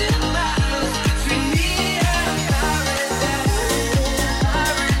 1,000 miles between me and paradise.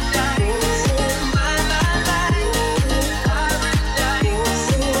 Paradise. Oh my, my, my. Paradise.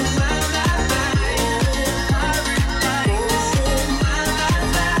 Oh my, my, my. Paradise. Oh my, my,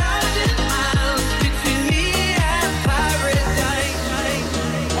 my. 1,000 miles between me and paradise.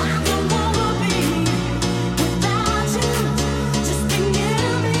 I don't wanna be without you. Just be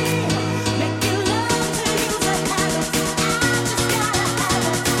near me, making love to you forever. I just gotta have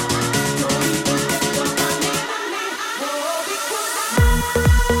it. Don't even think about leaving me. Oh, because I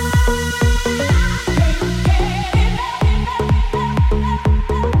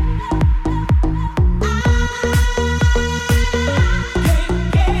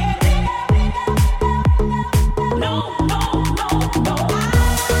no, no, no, no.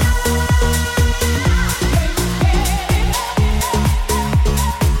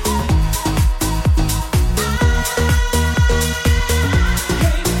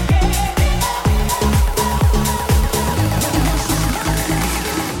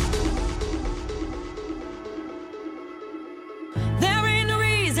 There ain't no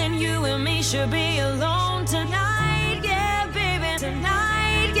reason you and me should be alone tonight, yeah, baby.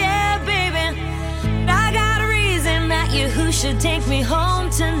 Tonight, yeah, baby. I got a reason that you who should take me home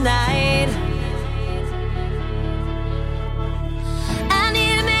tonight. I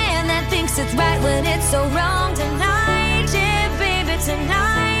need a man that thinks it's right when it's so wrong tonight, yeah, baby.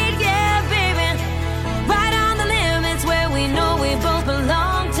 Tonight, yeah, baby. Right on the limits where we know we both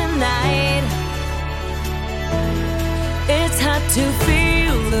belong tonight. It's hard to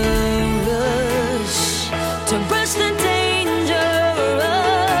feel the rush, to brush the dangerous.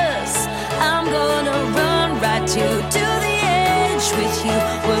 I'm gonna run right to the edge with you,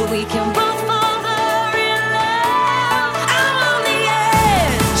 where we can both fall in love. I'm on the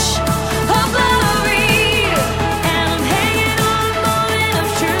edge of glory, and I'm hanging on a moment of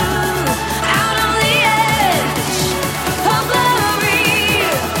truth. Out on the edge of glory,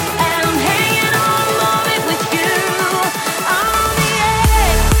 and I'm hanging on a moment with you. I'm on the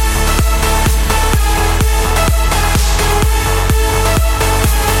edge.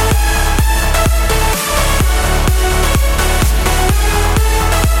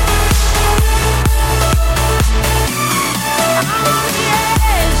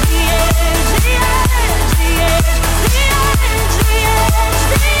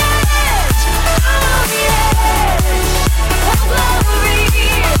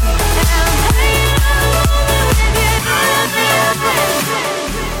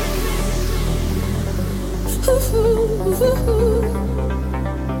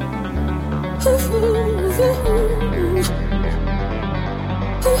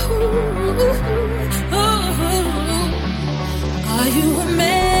 Are you a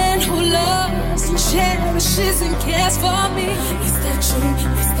man who loves and cherishes and cares for me? Is that true?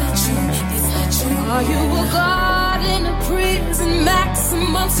 Is that true? Is that true? Are you a guard in a prison,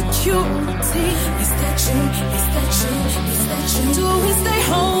 maximum security? Is that true? Is that true? Is that true? Do we stay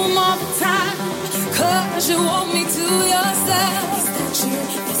home all the time 'cause you want me to yourself? Is that true?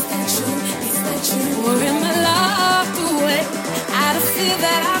 Is that true? Is that true? Or am I locked away out of fear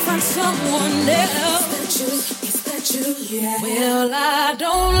that I find someone else? Is that true? Is that true? Yeah. Well, I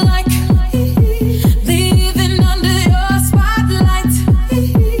don't like leaving under your spotlight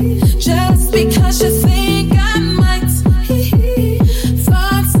just because you think I might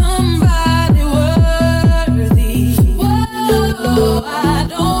find somebody worthy. Whoa, I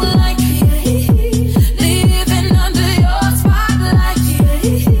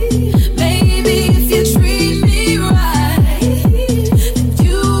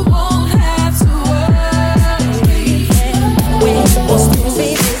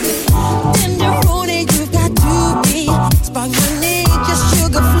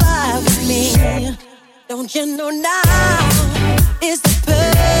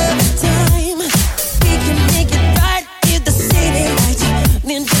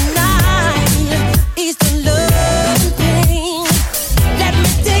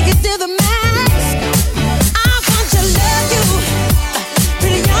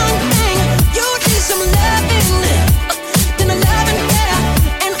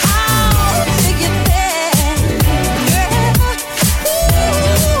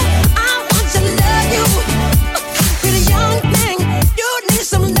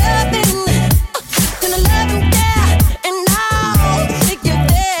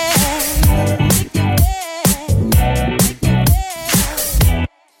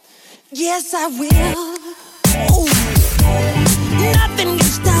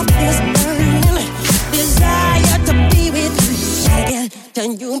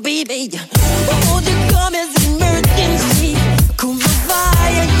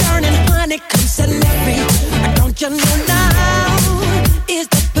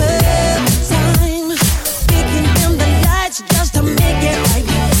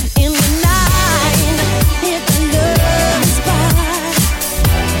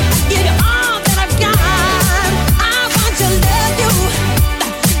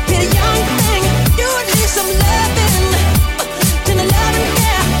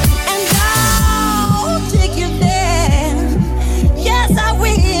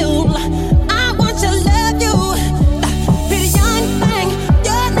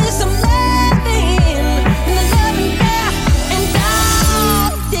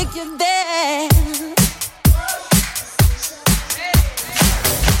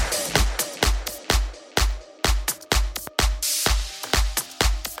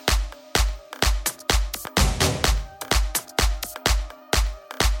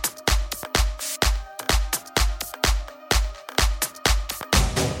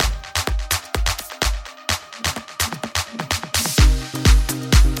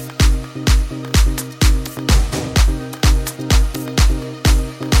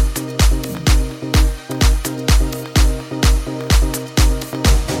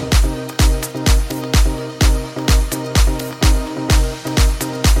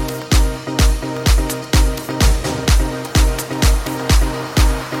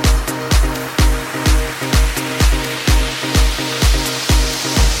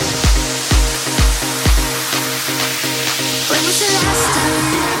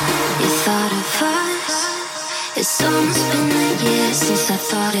It's almost been a year since I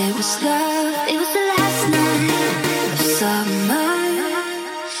thought it was love. It was the last night of summer.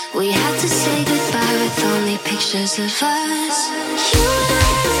 We had to say goodbye with only pictures of us. You and I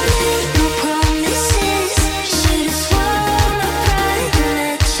have made no promises. Should've sworn my pride and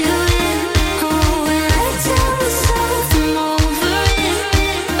let you in. Oh, and I tell myself I'm over it,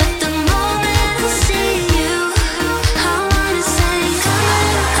 but the moment I see you, I wanna say,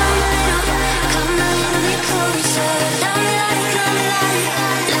 come a little bit closer. Love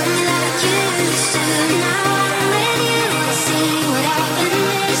me like you used to. Now I'm with you, see what I've been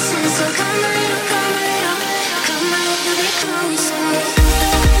missing. So come a little bit closer.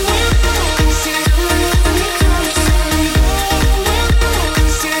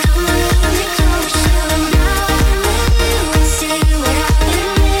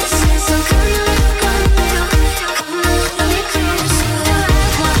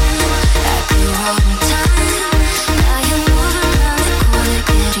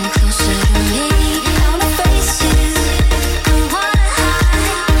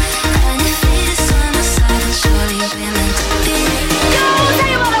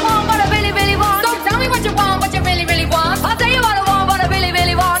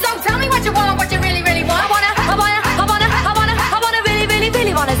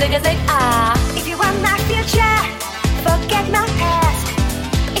 If you want my future, forget my past.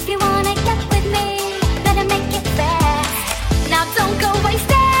 If you wanna get with me, better make it fast. Now don't go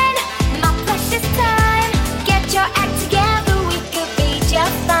wasting my precious time. Get your act together, we could be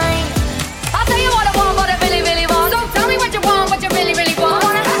just fine. I'll tell you what I want, what I really, really want. So tell me what you want, what you really, really want. I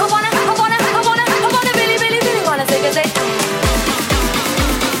wanna really, really, really wanna say, cause it's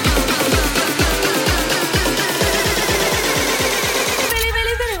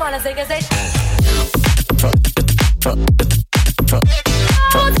wanna say, cause it's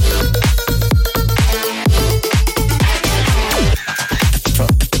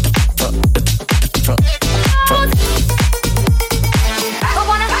I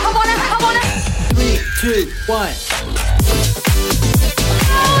wanna 3, 2, 1.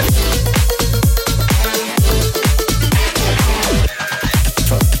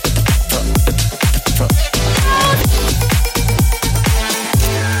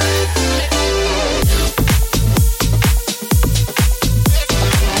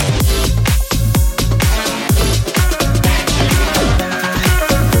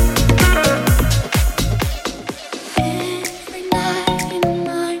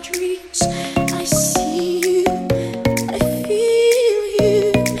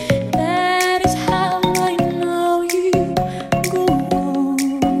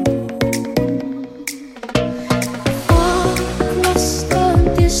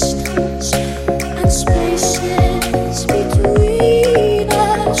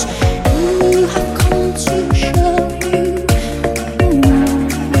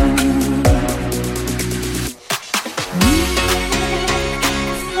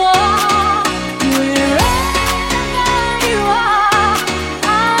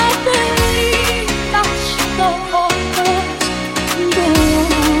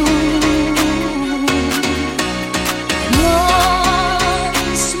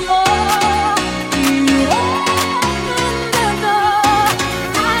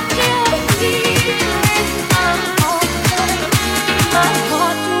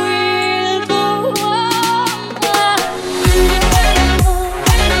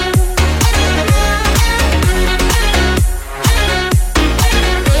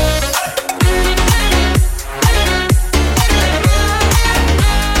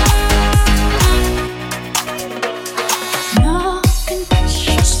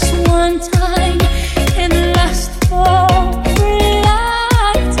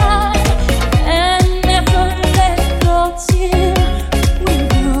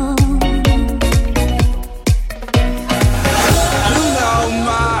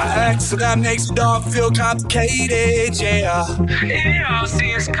 So that makes it all feel complicated, yeah. It all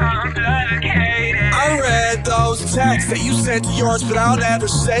seems complicated. I read those texts that you sent to yours, but I'll never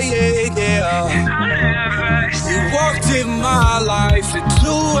say it, yeah. You walked in my life at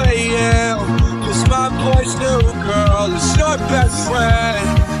 2 a.m. Cause my boy's new girl is your best friend.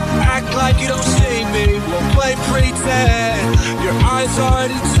 Act like you don't see me, we'll play pretend. Your eyes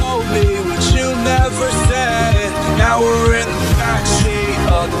already told me what you never said. Now we're in the backseat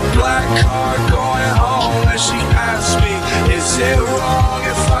of the black car going home, and she asked me, is it wrong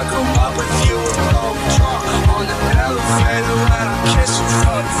if I come up with you and go drunk on the elevator when I kiss you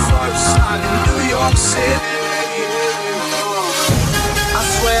for the first time in New York City? I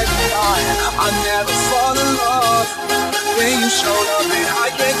swear to God, I never fall in love. When you showed up and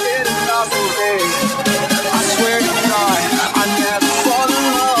I can't get enough of it. I swear to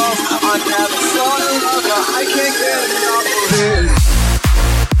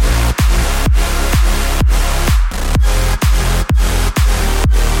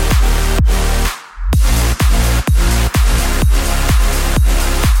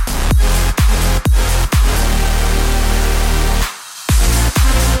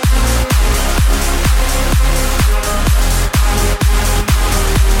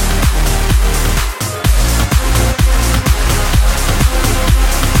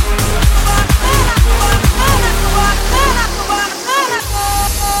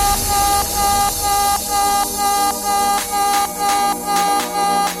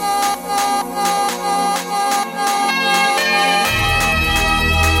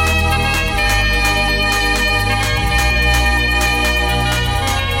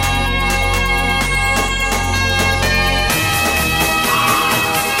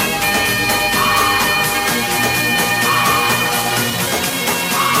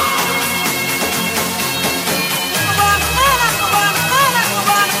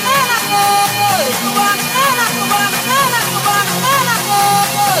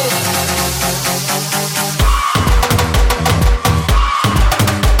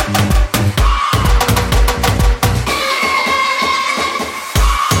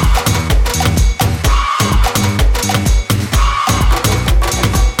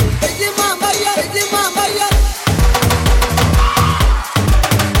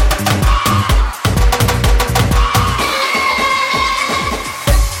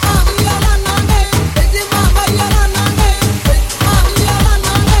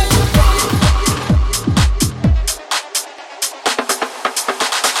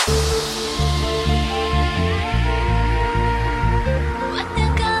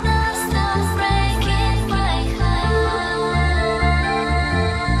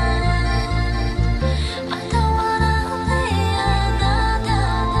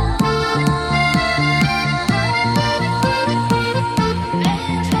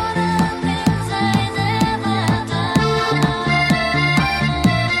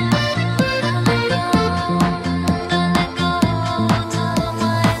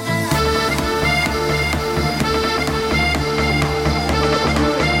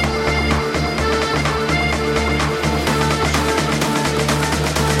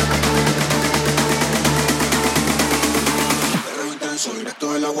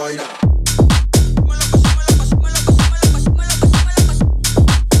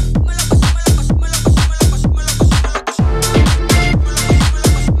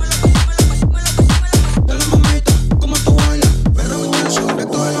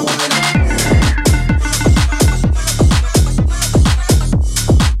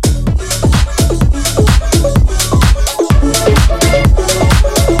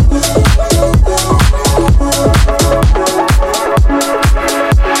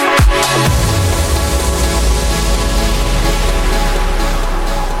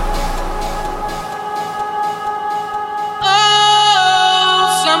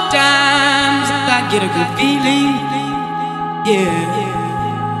get a good feeling, yeah.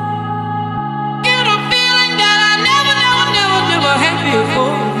 Get a feeling that I never had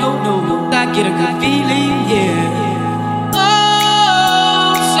before. No, I get a good feeling, yeah.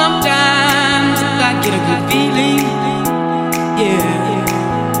 Oh, sometimes I get a good feeling, yeah.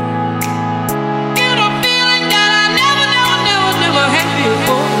 Get a feeling that I never had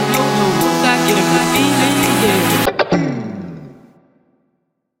before. No, I get a good feeling, yeah.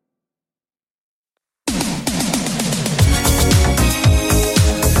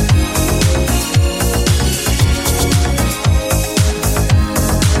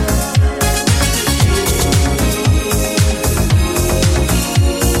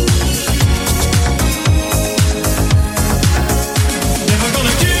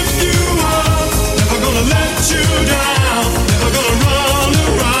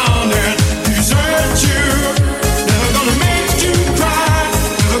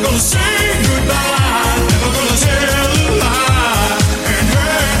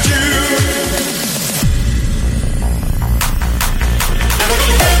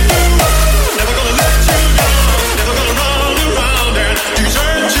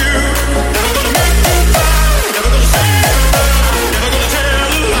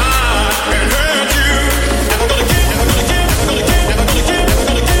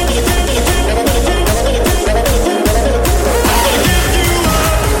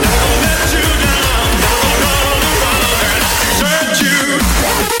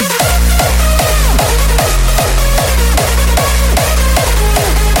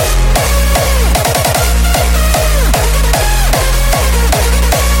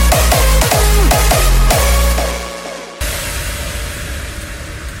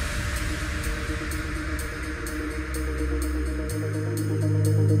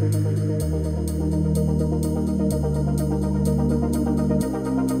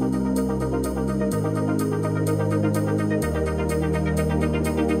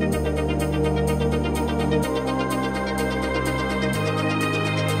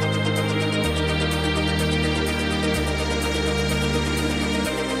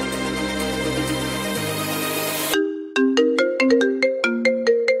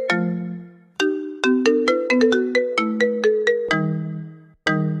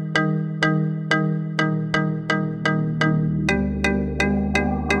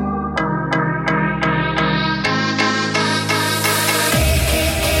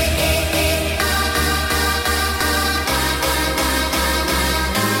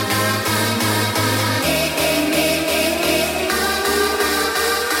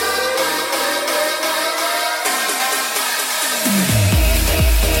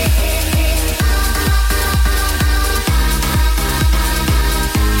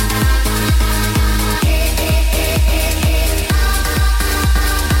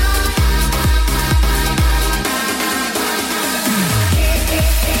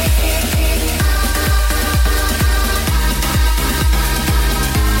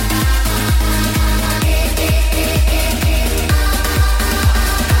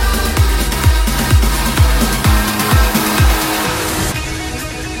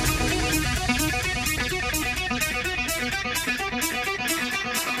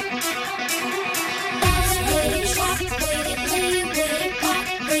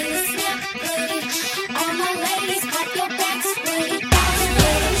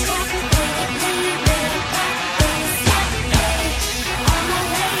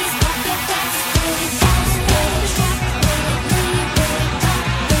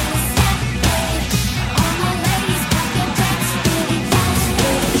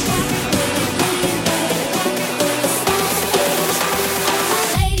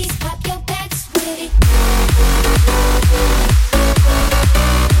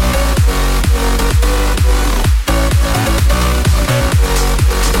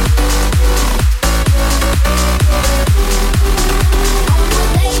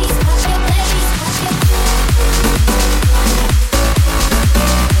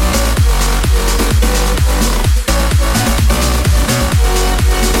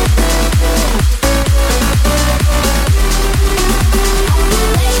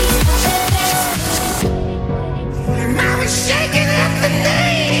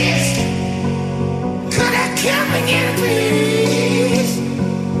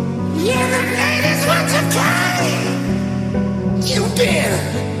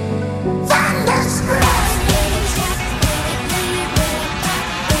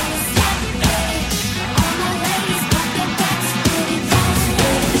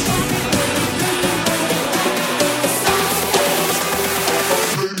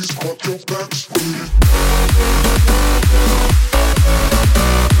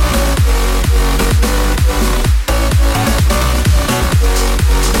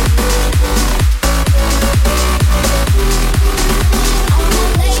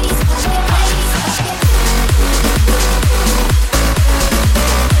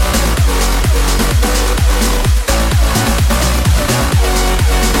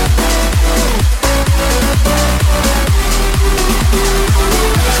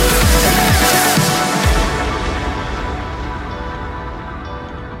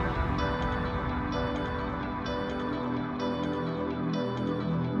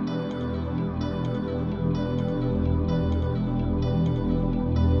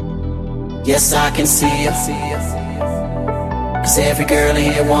 Yes, I can see her. 'Cause every girl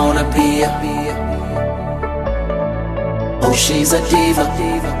in here wanna be her. Oh, she's a diva.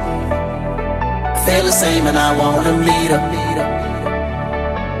 I feel the same and I wanna meet her.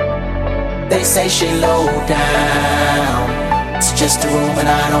 They say she low down. It's just a room and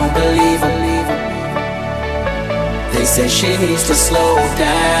I don't believe her. They say she needs to slow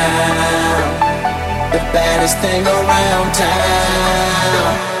down. The baddest thing around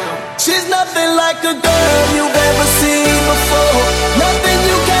town. She's nothing like a girl you've ever seen before. Nothing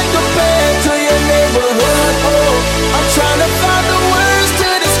you can compare to your neighborhood. Oh, I'm trying to find the words to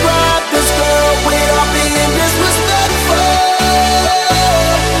describe this girl without being disrespectful.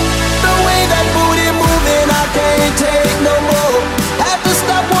 The way that booty moving, I can't take no more. Have to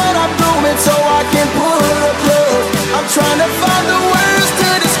stop what I'm doing so I can pull her close. I'm trying to find the words to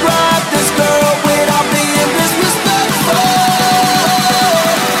describe this girl without being disrespectful.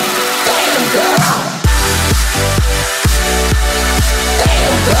 Damn girl.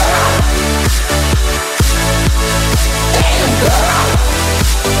 Damn girl. Damn girl.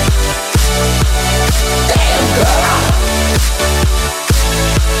 Damn girl.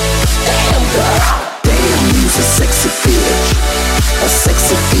 Damn girl. Damn, you's a sexy bitch. A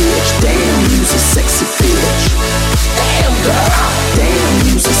sexy bitch. Damn, you's a sexy bitch. Damn girl. Damn,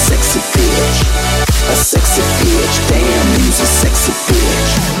 you's a sexy bitch. A sexy bitch. Damn, you's a sexy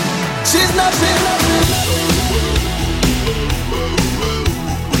bitch. She's nothing.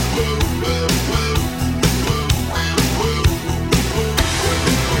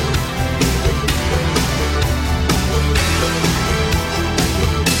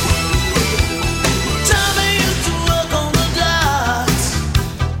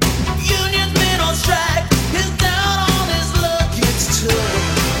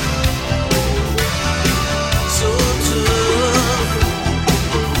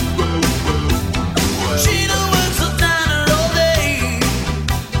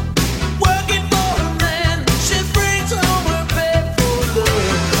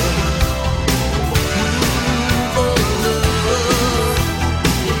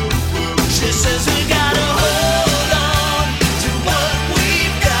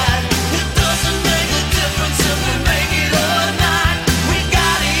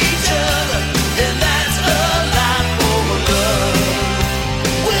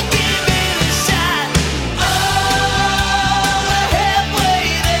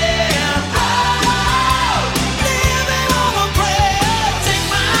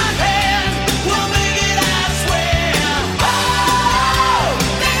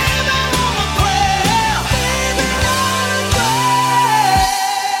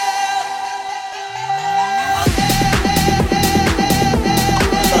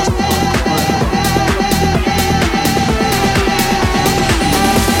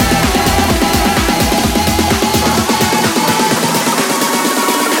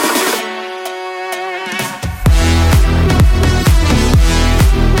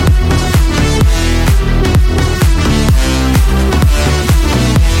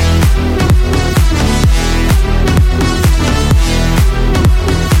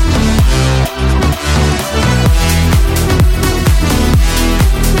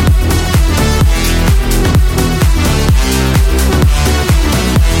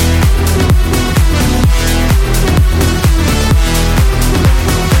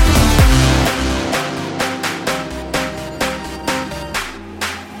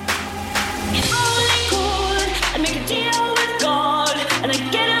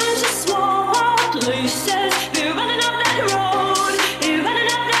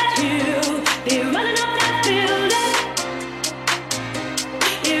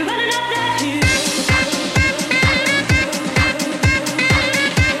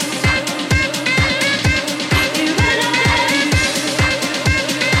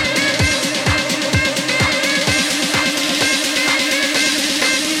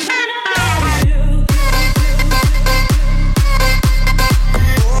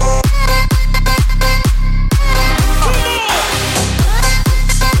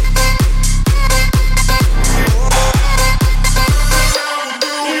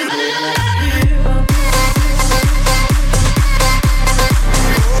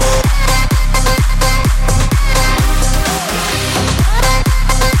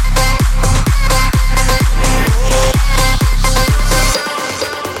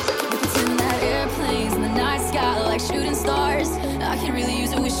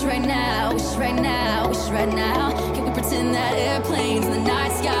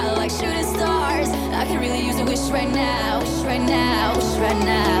 right now, wish right now, wish right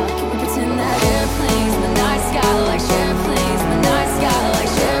now. Can we pretend that airplanes in the night sky, like airplanes in the night sky,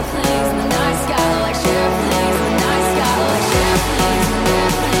 like airplanes in the night sky?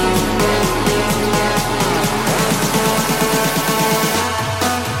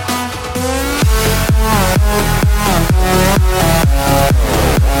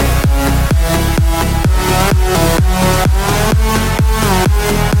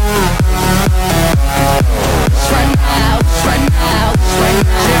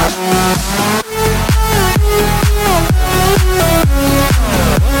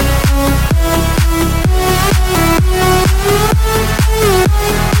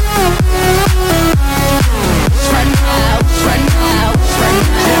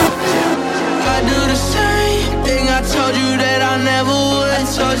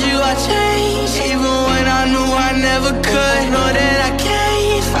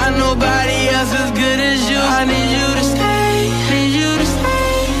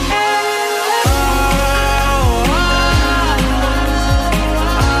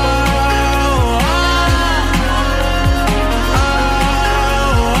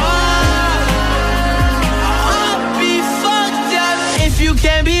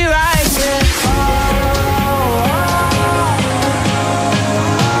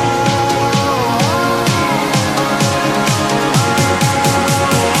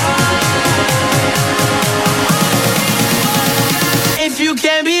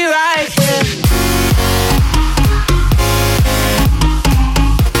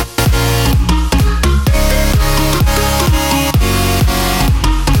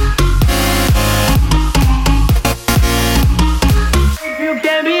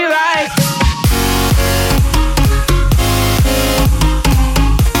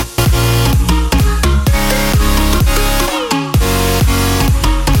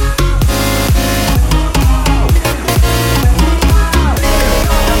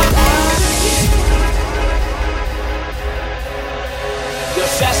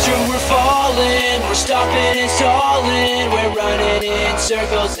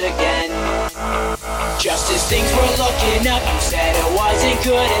 goes again. Just as things were looking up, you said it wasn't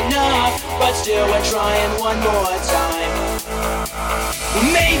good enough, but still we're trying one more time.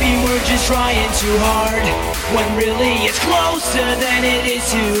 Maybe we're just trying too hard, when really it's closer than it is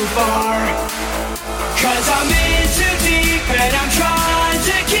too far. Cause I'm in too deep and I'm trying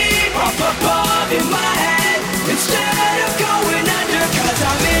to keep up above in my head instead of going under. Cause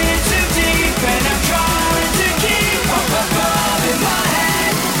I'm in too deep and I'm trying to keep up above in my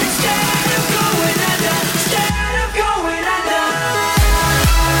head instead of going under. Instead of going under.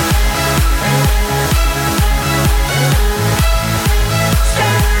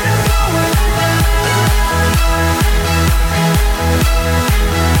 Instead of going under.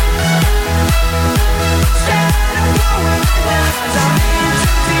 Instead of going under. Cause I'm in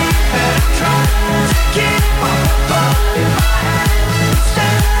too deep and I'm trying to keep up above in my head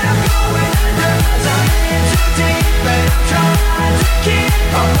instead of going under. Cause I'm in too deep and I'm trying to keep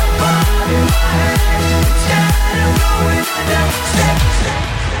up above in my head instead of going under.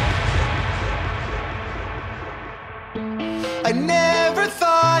 I never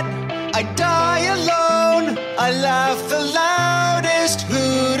thought I'd die alone. I laughed the loudest,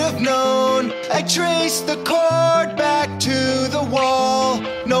 who'd have known? I traced the cord back to the wall.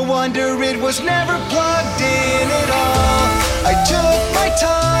 No wonder it was never plugged in at all. I took my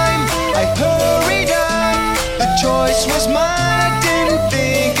time, I hurried up. The choice was mine, I didn't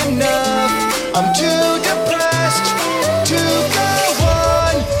think enough. I'm too depressed to go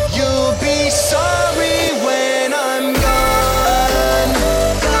on. You'll be sorry when I'm gone.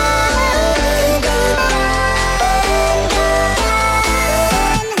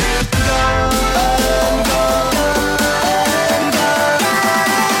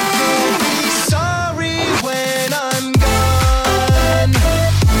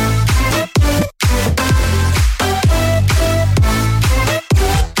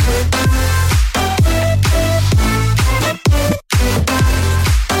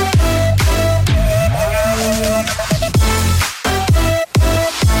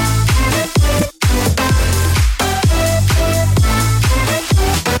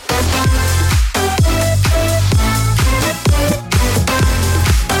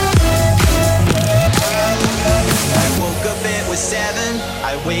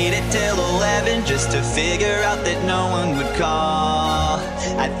 To figure out that no one would call.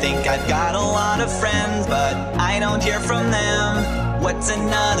 I think I've got a lot of friends, but I don't hear from them. What's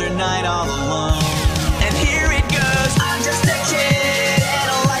another night all alone? And here it goes. I'm just a kid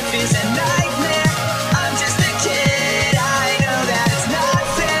and life is a nightmare. I'm just a kid, I know that it's not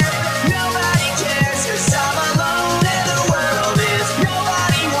fair. Nobody cares cause I'm alone and the world is.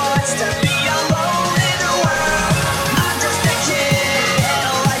 Nobody wants to be alone in the world. I'm just a kid and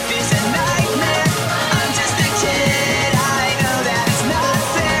life is a nightmare. I'm just a kid, I know that it's not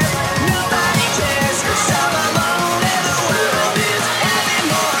fair. Nobody cares cause I'm alone and the world is having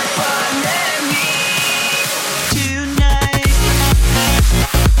more fun than me tonight.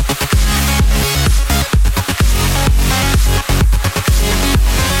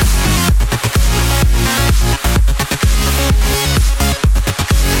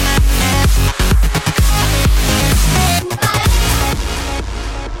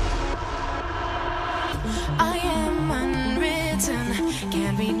 I am unwritten,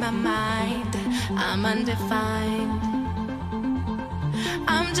 can't read my mind. I'm undefined.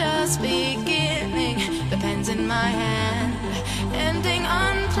 I'm just beginning, the pen's in my hand, ending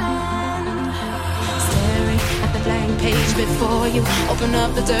unplanned. Staring at the blank page before you, open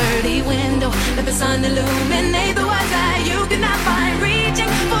up the dirty window, let the sun illuminate the words that you cannot find.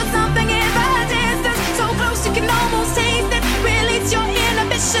 Reaching for something in the distance, so close you can almost taste it. Release your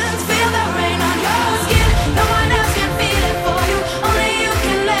inhibitions, feel the rain on your skin. No one else can feel it for you, only you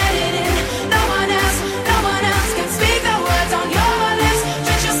can let it in. No one else can speak the words on your lips.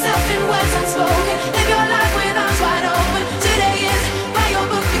 Drench yourself in words unspoken, live your life with arms wide open. Today is where your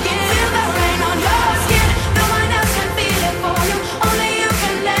book begins. Feel the rain on your skin. No one else can feel it for you, only you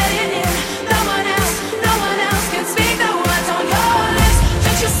can let it in. No one else can speak the words on your lips.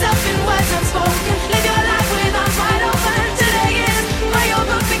 Drench yourself in words unspoken, live your life with arms wide open. Today is where your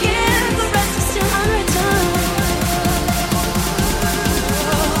book begins. The rest is still unwritten.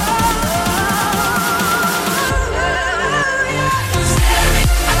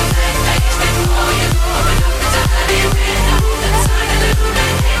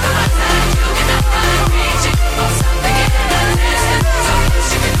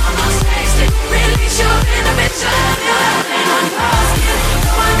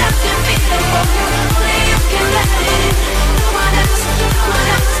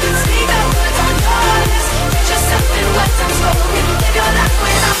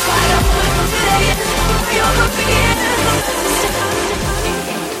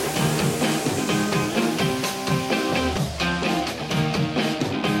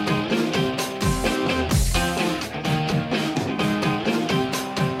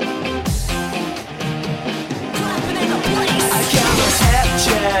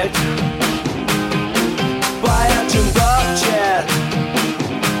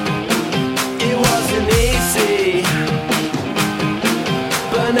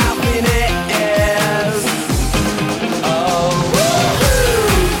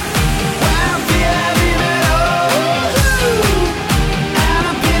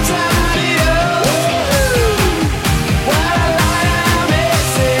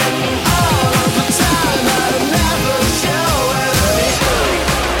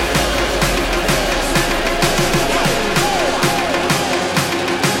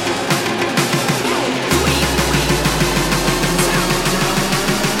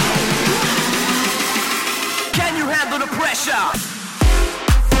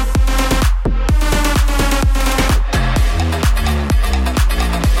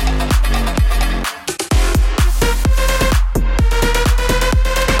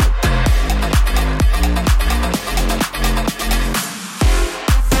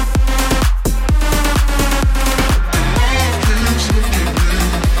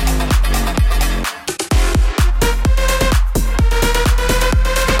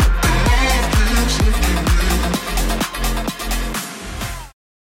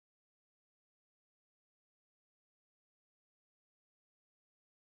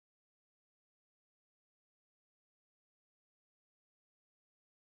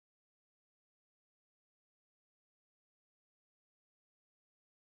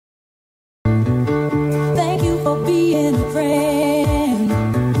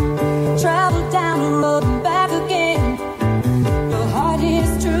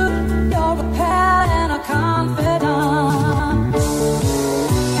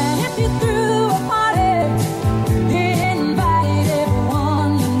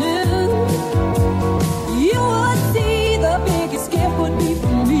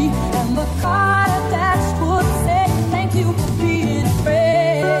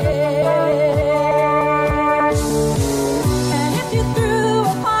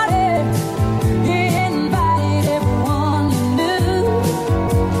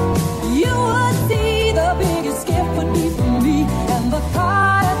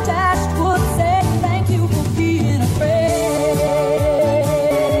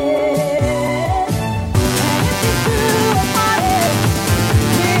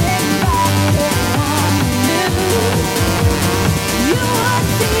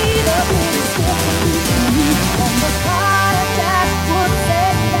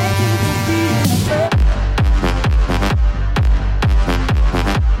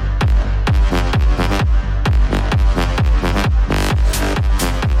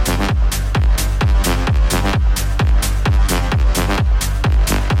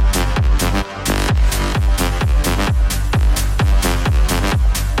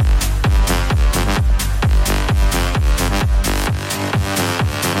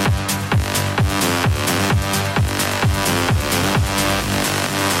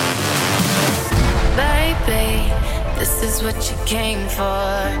 waiting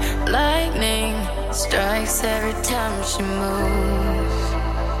for. Lightning strikes every time she moves,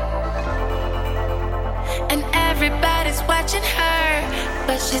 and everybody's watching her,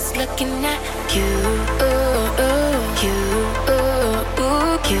 but she's looking at you, you,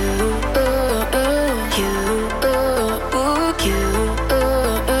 you, you.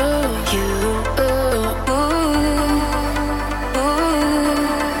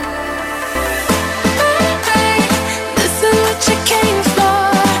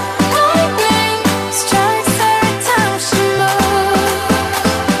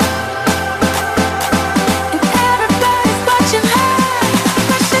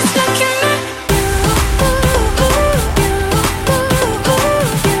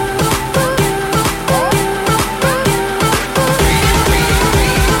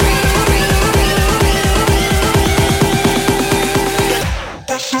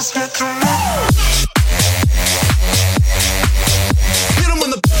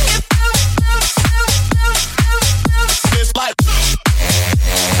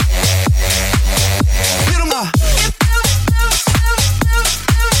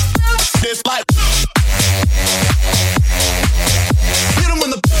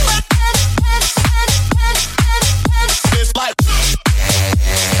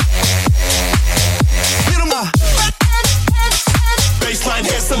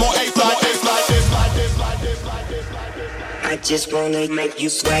 Just wanna make you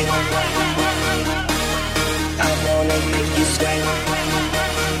sweat. I wanna make you sweat.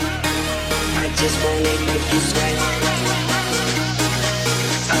 I just wanna make you sweat.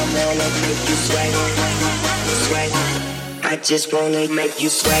 I wanna make you sweat. Sweat. I just wanna make you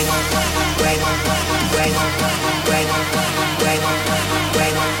sweat. Sweat. Sweat. Sweat.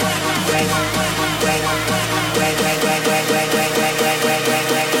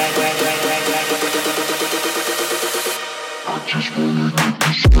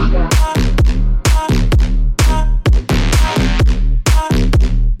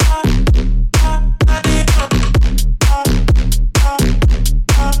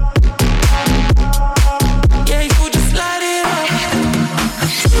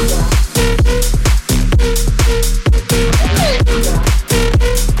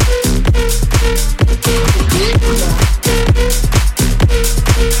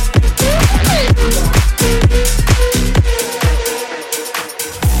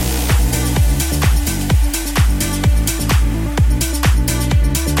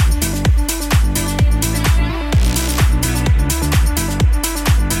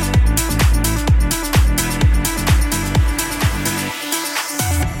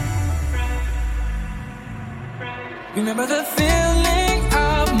 Remember the feeling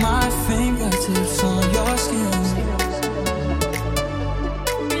of my fingertips on your skin.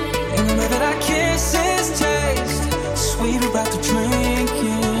 And remember that kisses taste sweeter after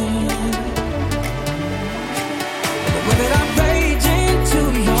drinking. And the way that I rage into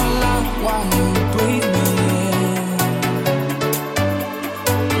your love while you breathe me in,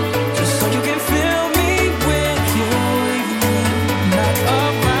 just so you can feel me when you're leaving me not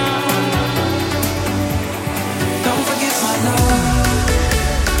around. Don't forget my love.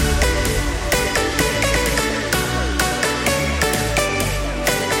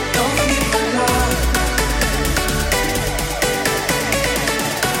 Don't forget my love.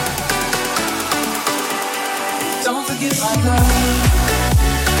 Don't forget my love.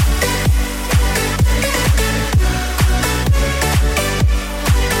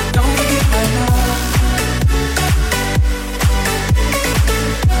 Don't forget my love. Don't forget my love.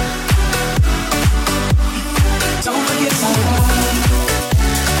 Don't forget my love.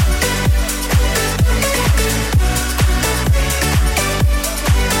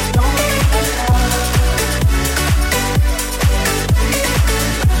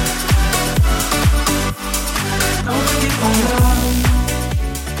 Don't forget my love.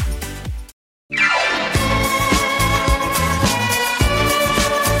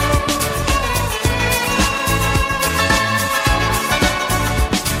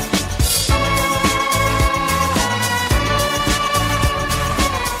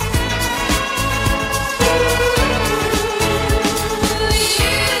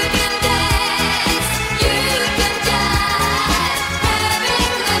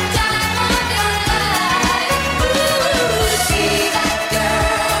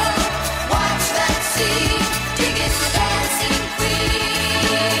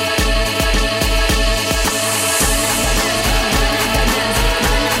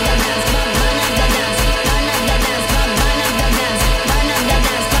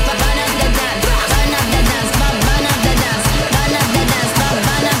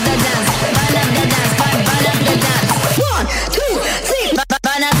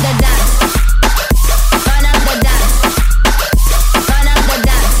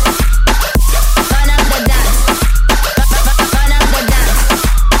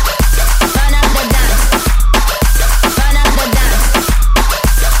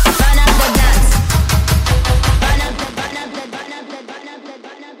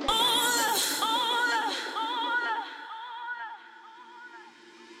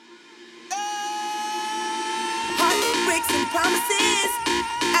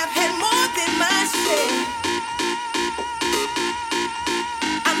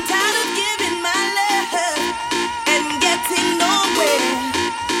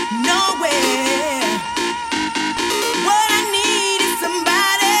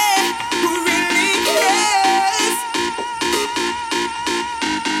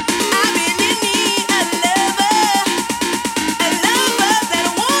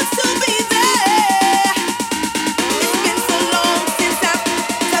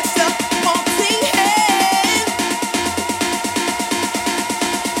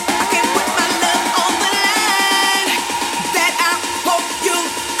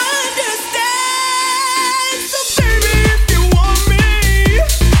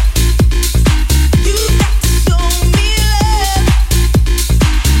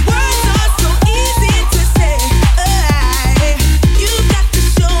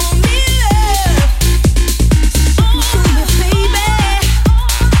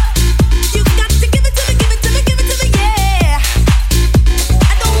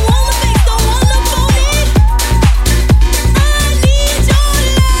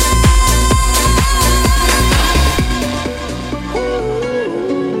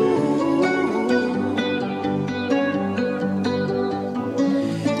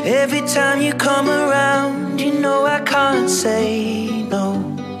 Every time you come around, you know I can't say no.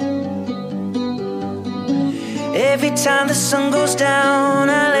 Every time the sun goes down,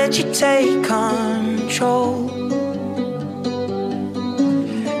 I let you take control.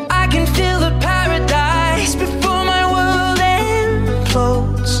 I can feel the paradise before my world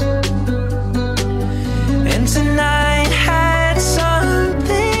implodes. And tonight had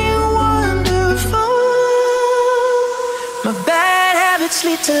something wonderful. My bad habits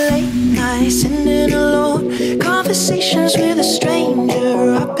lead to late nights, sitting alone, conversations with a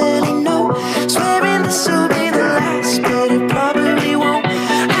stranger I barely know. Swearing this will be the last, but it probably won't.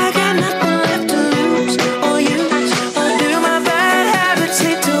 I got nothing left to lose or use or do. My bad habits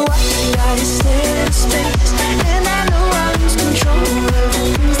lead to white lies, stare in space, and I know I lose control of the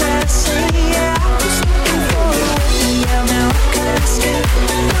things that I say. Yeah, I was looking for a way out, now I can't escape.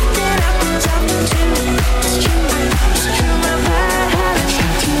 Nothing happens after two. It's true, my bad habits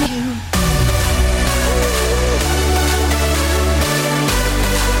lead to you.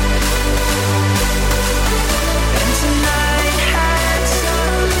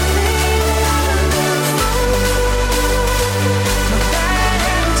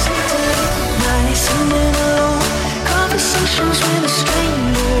 Conversations with a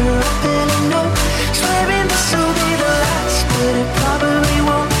stranger I barely know. Swearing this will be the last, but it probably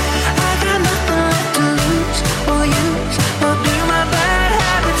won't. I got nothing left to lose or use or do. My bad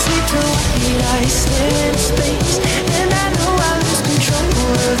habits lead to white lies, stare in space, and I know I lose control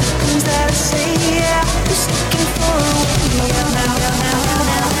of the things that I say. Yeah, I'm just looking for a way out now.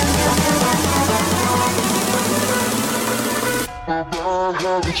 My bad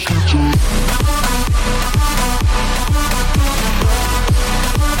habits lead to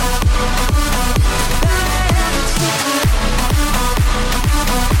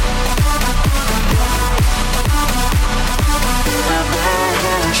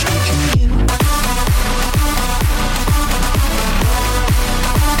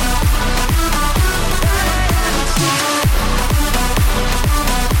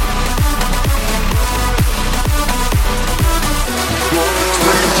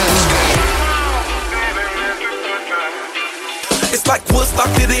like Woodstock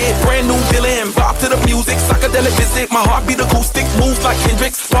did it, brand new villain. Bop to the music, psychedelic visit. My heartbeat acoustic, moves like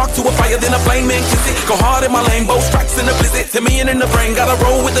Hendrix. Spark to a fire, then a flame and kiss it. Go hard in my lane, both strikes in the blizzard. To me and in the brain, gotta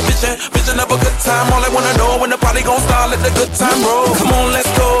roll with the vision. Vision of a good time, all I wanna know when the party gon' start, let the good time roll. Come on,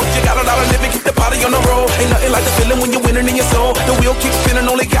 let's go. You got a lot of living, keep the party on the road. Ain't nothing like the feeling when you're winning in your soul. The wheel keeps spinning,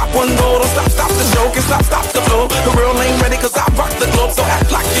 only got one goal. Don't stop the show, can stop the flow. The real ain't ready, cause I rock the globe. So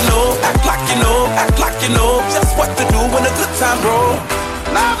act like you know, act like you know, act like you know just what to do when the good time roll.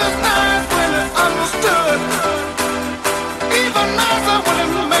 Love is nice when it's understood. Even nicer when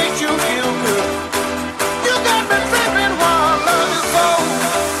it makes you feel good. You got me tripping while love is so.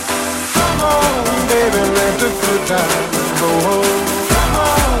 Come on, baby, let the good times go home. Come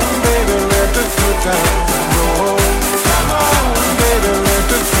on, baby, let the good times go home. Come on, baby, let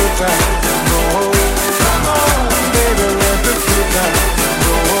the good times go home. Come on, baby, let the good times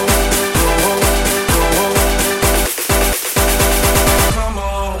go home.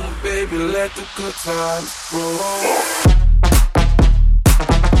 Let the good times roll.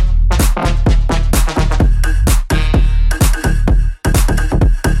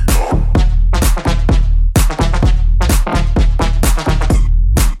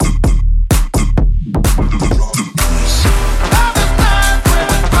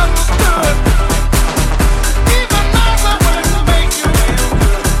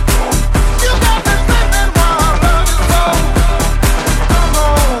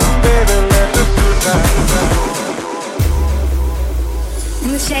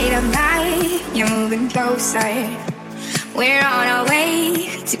 We're on our way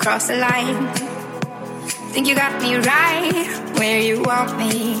to cross the line. Think you got me right where you want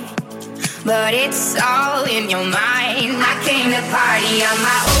me, but it's all in your mind. I came to party on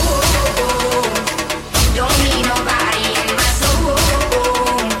my own. Don't need nobody in my soul.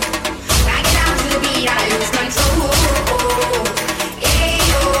 I get down to the beat, I lose control. Yeah,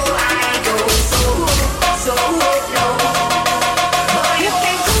 I go so low. Boy, you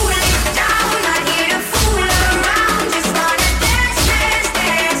can cool it down, not here to fool around. Just wanna dance.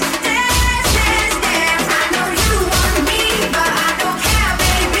 I know you want me, but I don't care,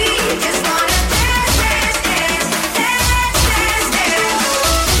 baby. Just wanna dance.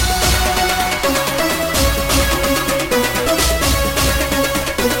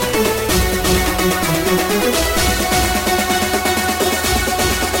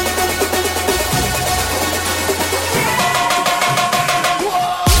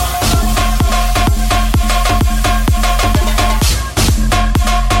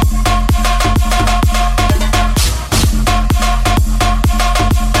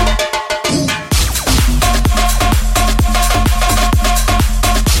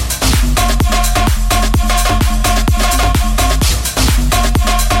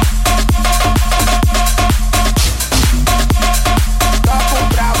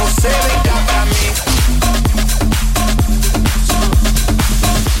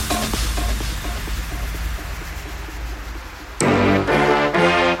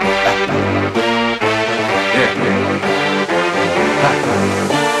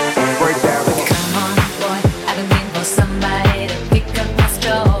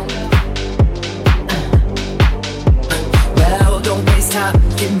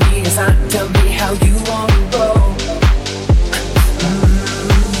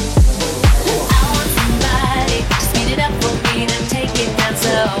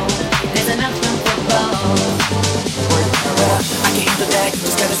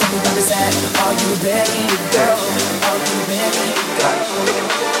 Are you ready to go? Are you ready to go?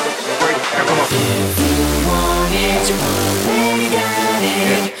 If you want it, you already got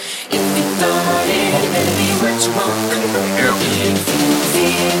it. If you thought it, it better be what you want. If you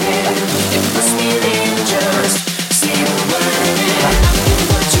feel it, it must be dangerous. Say the word and I'll give you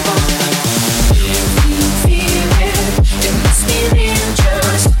what you want. If you feel it, it must be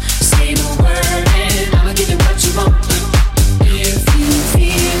dangerous. Say the word and I'll give you what you want. If you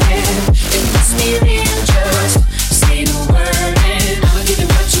feel it, it must be dangerous. Say the word and I'll give you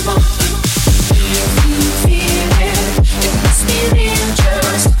what you want. If you feel it, it must be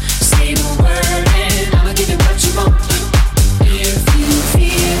dangerous. Say the word and I'll give you what you want. If you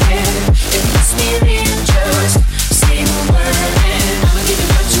feel it, it must be dangerous. Say the word and I'll give you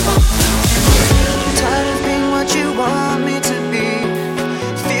what you want. Tired of being what you want me to be,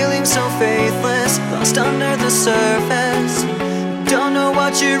 feeling so faithless, lost under the surface. Don't know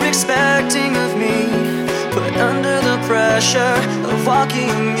what you're expecting of me, but under the pressure of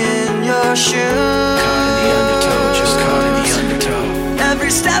walking in your shoes. Caught in the undertow, just caught in the undertow. Every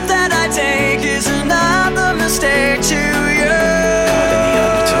step that I take is another mistake to you. Caught in the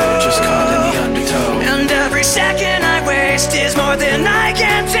undertow, just caught in the undertow. And every second I waste is more than I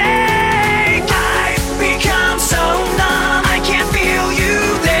can take. I've become so numb, I can't feel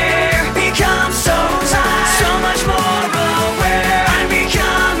you there. Become so tired, so much more aware. I'm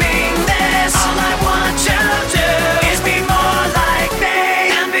becoming this. All I want to do is be more like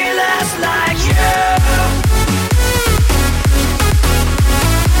me and be less like you.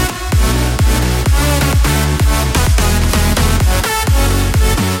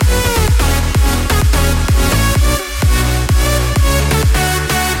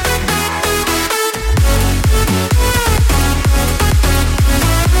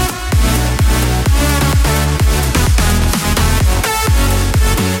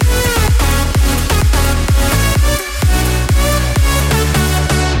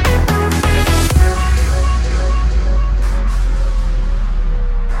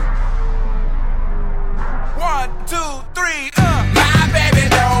 My baby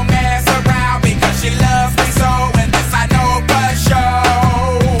don't mess around because she loves me so, and this I know for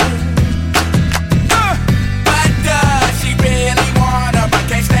sure. But does she really wanna, but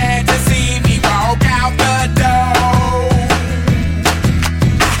can't stand to see me walk out the door?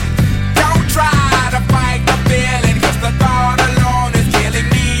 Don't try to fight the feeling, cause the thought alone is killing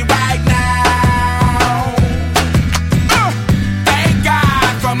me right now. Thank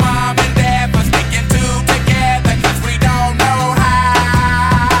God for mom and dad for sticking two together, cause we don't know how.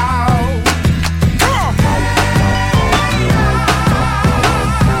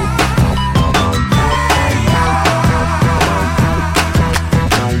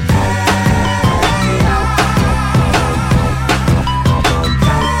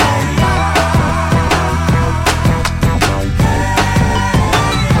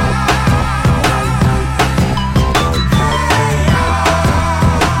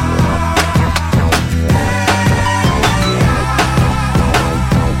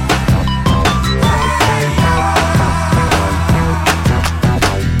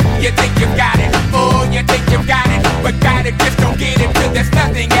 You think you got it, oh, you think you got it, but got it, just don't get it till there's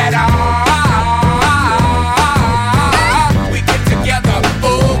nothing at all. We get together,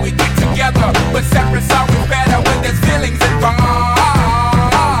 oh, we get together, but separate's always better when there's feelings involved.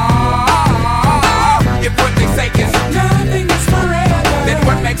 If what they say is nothing is forever, then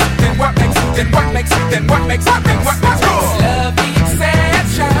what makes it, then what makes it, then what makes it, then what makes it, then what makes it? Love the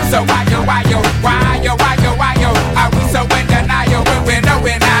exception. So why yo, are we so in denial when we know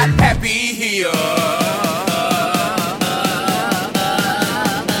we're not happy here?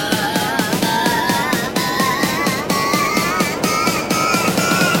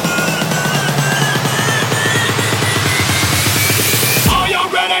 Are you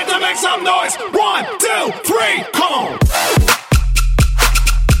ready to make some noise? 1, 2, 3, come on.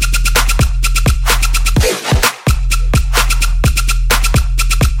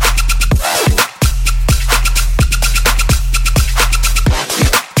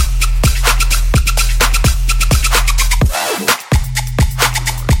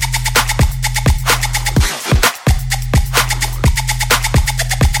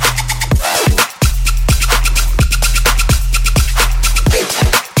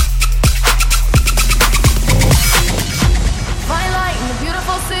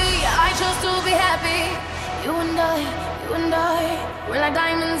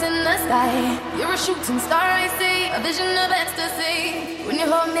 You're a shooting star, I see, a vision of ecstasy. When you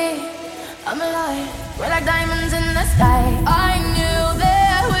hold me, I'm alive. We're like diamonds in the sky. I knew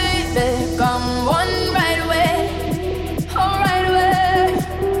that we'd become one right away. Oh, right away.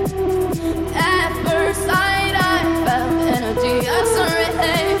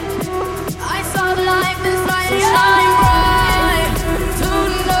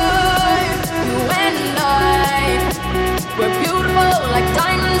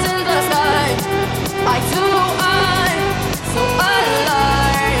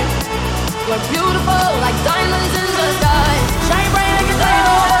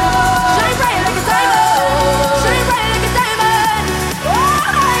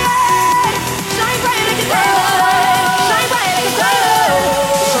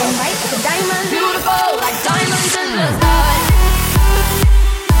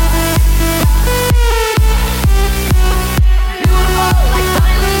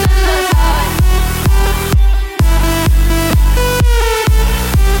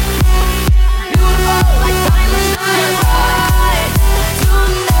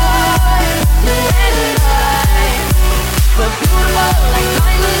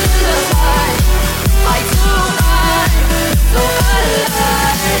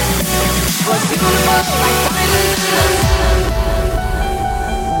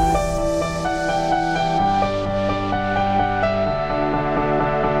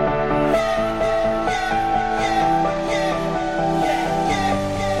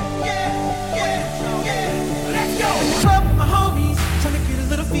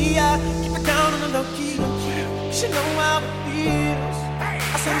 me. I keep it down on the low key. You should know how it feels.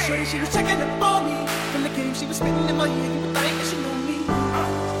 I saw the shorty, she was checking up for me. From the game, she was spitting in my ear. You would think that she knew me.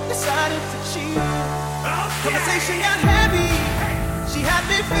 Decided to cheat. Conversation got heavy. She had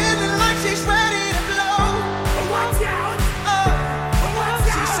me feeling like she's ready to blow. Watch out!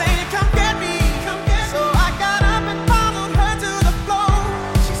 She's saying, "Come get me." So I got up and followed her to the floor.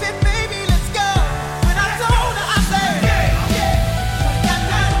 She said, "Baby, let's go." When I told her, I said, "Yeah, yeah." Got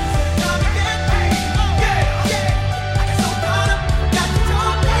down, come get me. Yeah, yeah. I got so caught up, got you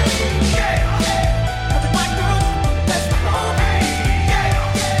told me. Yeah, yeah. Cause it's my girl, that's the homie.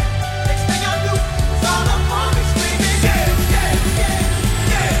 Yeah, yeah. Next thing I knew, was all up on me screaming. Yeah, yeah, yeah,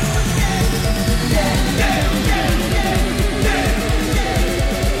 yeah, yeah, yeah, yeah,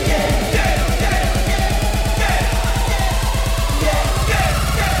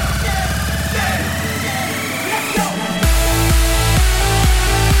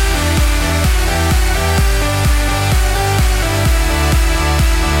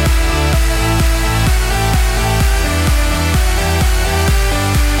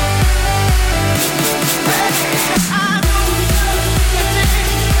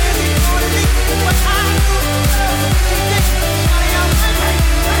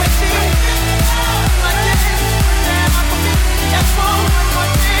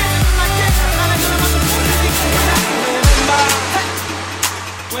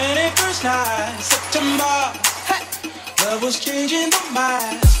 When it first night, September, love was changing the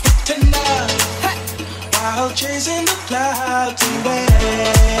minds, pretender, while chasing the clouds away.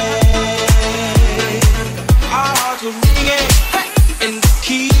 Our hearts were ringing in the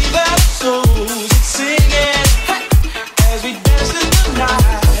key that souls were singing as we danced in the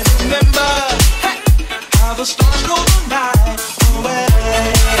night. Remember how the stars go the night away.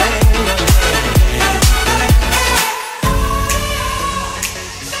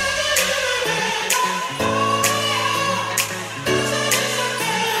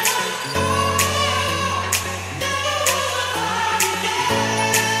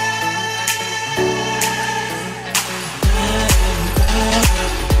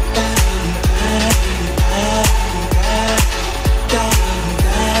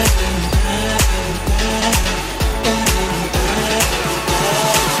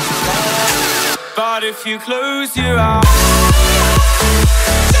 But if you close your eyes,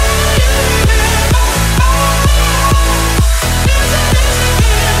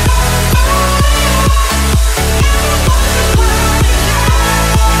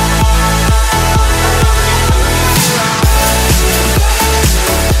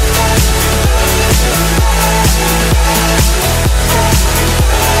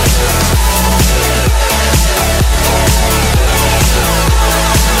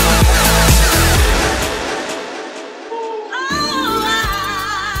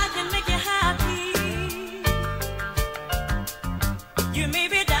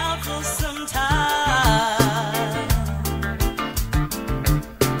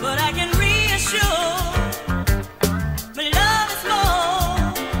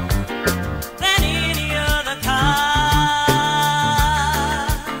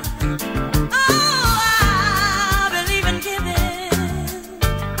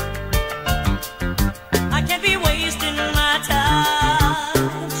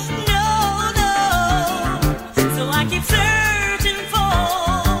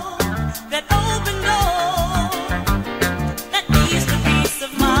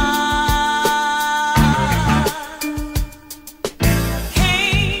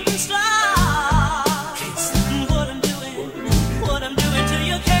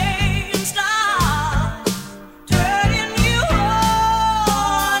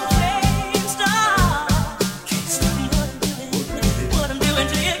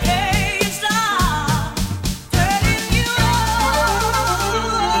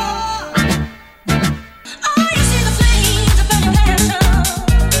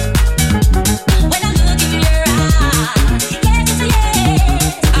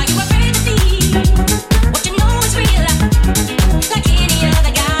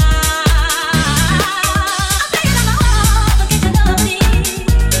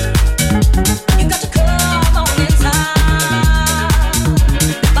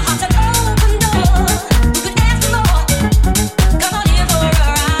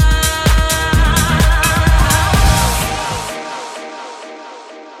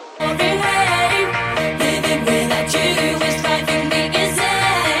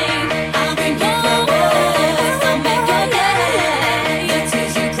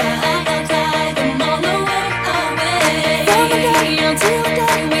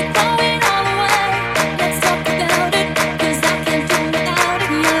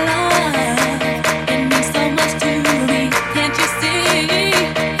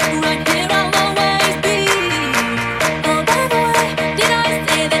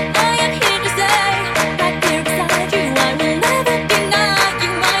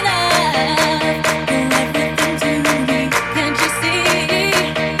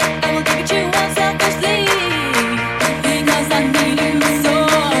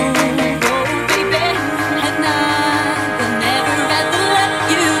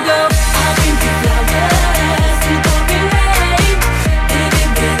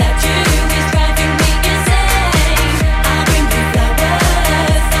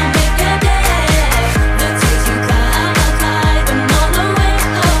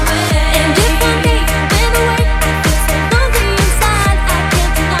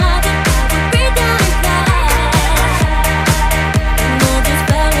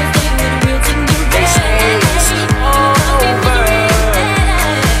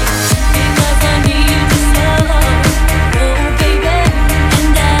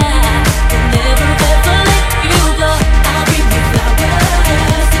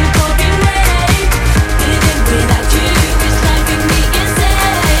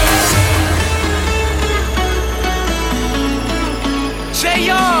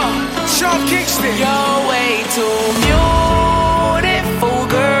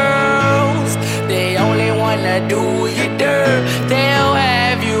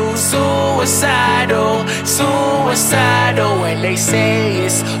 suicidal, suicidal when they say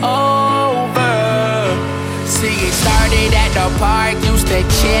it's over. See, it started at the park, used to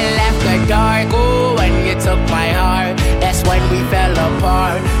chill after dark. Ooh, when you took my heart, that's when we fell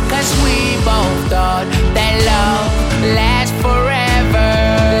apart. Cause we both thought that love lasts forever,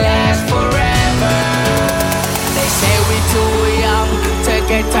 lasts forever. They say we're too young to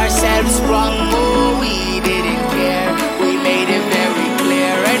get ourselves wrong. Ooh, we didn't care, we made it very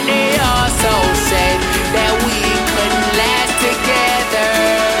clear. And they also said that we couldn't last together,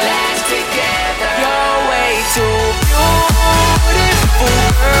 last together. You're way too beautiful,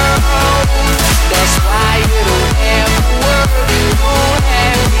 girl. That's why it'll never work. You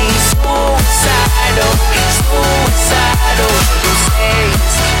have me suicidal, suicidal. You say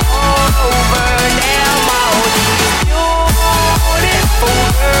it's over now. All these beautiful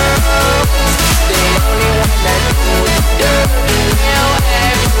girls, they only wanna do the dirt. They'll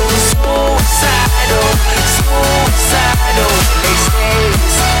have you suicidal, suicidal. They say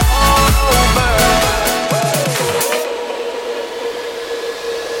it's over.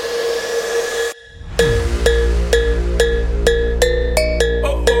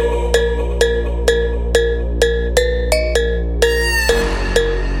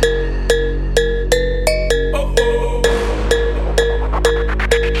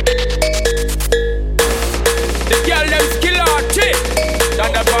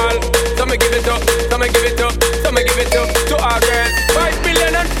 To our girls, 5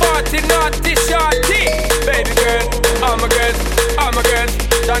 million and 40 naughty shorty. Baby girl, all my girls, all my girls.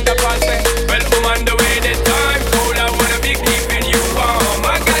 Thunder Paul say, well, I'm on the way, the time cold. I wanna be keeping you warm.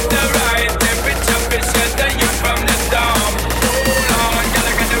 I got the right temperature to shelter you from the storm. Hold on, girl,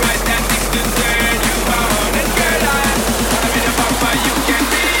 I got the right tactics to turn you on. And girl, I wanna be the papa, you can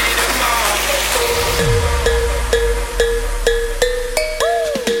be the mom.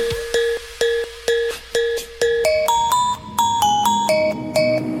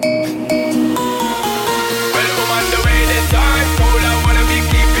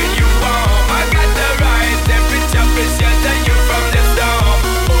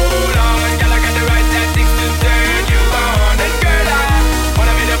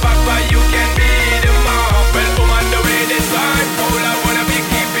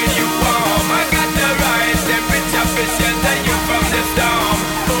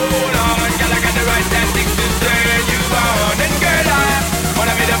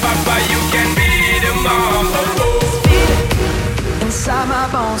 Inside my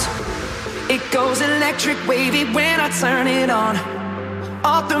bones, it goes electric wavy when I turn it on.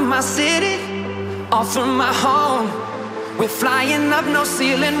 All through my city, all through my home. We're flying up no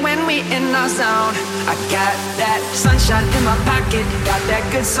ceiling when we in our zone. I got that sunshine in my pocket, got that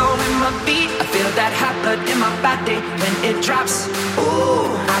good soul in my feet. I feel that hot blood in my body when it drops. Ooh,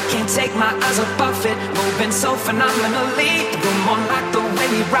 I can't take my eyes off it, moving so phenomenally. The room on lock the way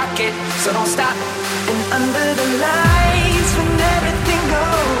we rock it, so don't stop. And under the lights when everything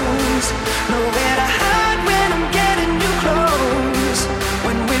goes, nowhere to hide when I'm getting you close.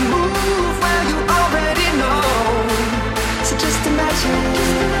 When we move, well you already know. So just imagine,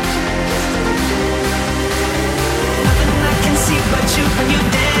 nothing I can see but you when you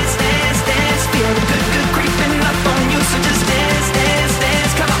dance, dance, dance. Feel the good, good creeping up on you. So just dance, dance,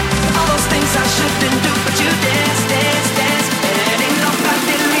 dance. Come on, all those things I shouldn't do, but you dance, dance, dance. And ain't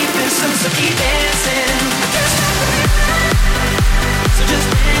nobody leaving soon, so keep dancing.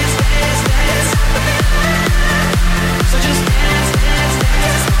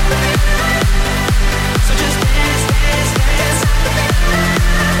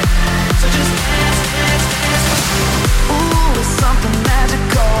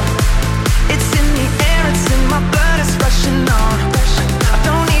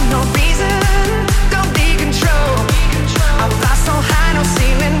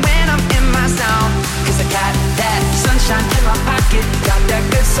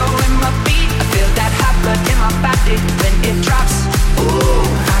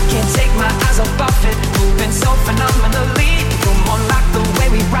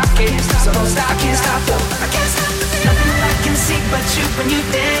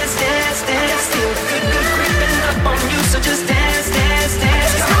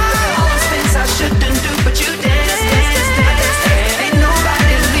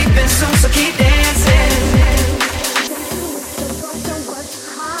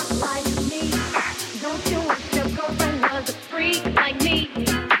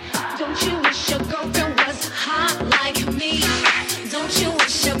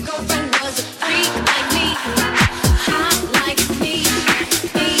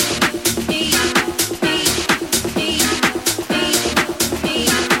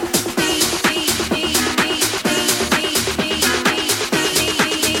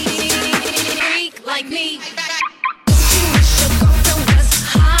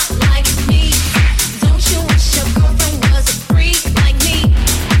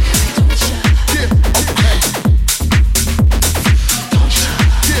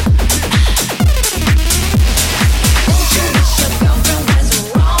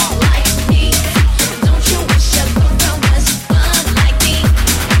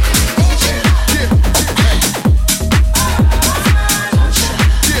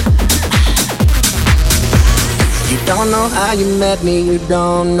 know how you met me, you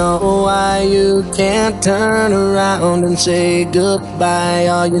don't know why you can't turn around and say goodbye.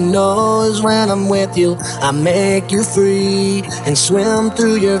 All you know is when I'm with you, I make you free and swim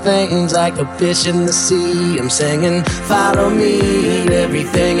through your veins like a fish in the sea. I'm singing, follow me,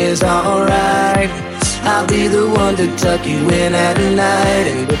 everything is alright. I'll be the one to tuck you in at night.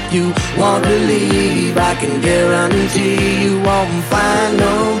 And if you want to leave, I can guarantee you won't find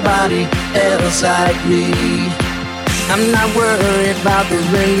nobody else like me. I'm not worried about the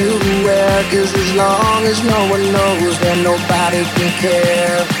ring you wear, 'cause as long as no one knows, then nobody can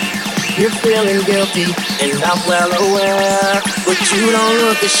care. You're feeling guilty, and I'm well aware, but you don't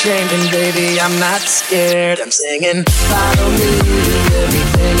look ashamed, and baby, I'm not scared. I'm singing, follow me,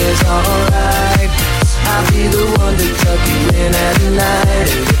 everything is alright. I'll be the one to tuck you in at night.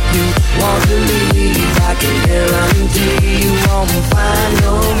 And if you want to leave, I can guarantee you won't find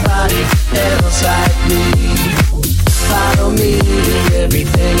nobody else like me. Follow me,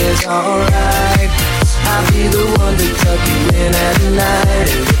 everything is alright. I'll be the one to tuck you in at night.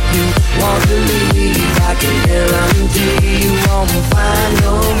 And if you want to leave, I can guarantee you won't find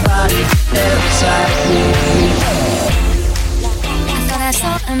nobody else like me. I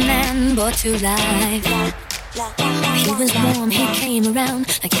saw a man brought to life. He was warm, he came around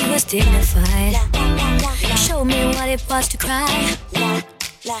like he was dignified. He showed me what it was to cry.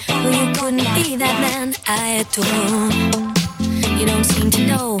 Well, you couldn't be that man I adore. You don't seem to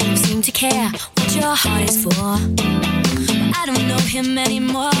know, seem to care what your heart is for. I don't know him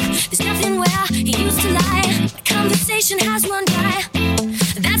anymore. There's nothing where he used to lie. The conversation has run dry.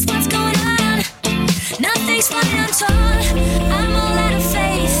 That's what's going on. Nothing's funny, I'm torn. I'm all out of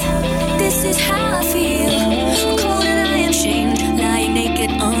faith. This is how I feel. I'm cold and I am shamed, lying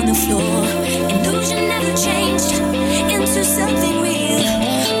naked on the floor. Illusion never changed into something real.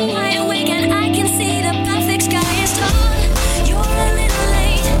 I'm wide awake and I can see the perfect sky is tall. You're a little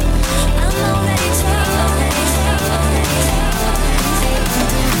late. I'm already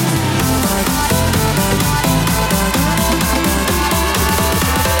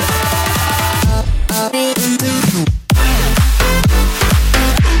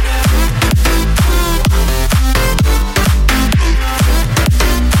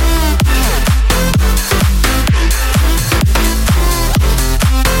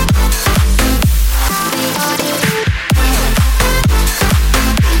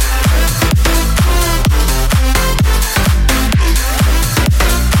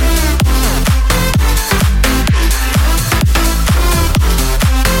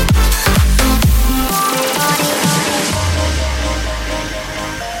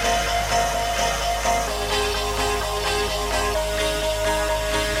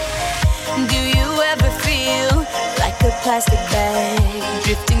plastic bag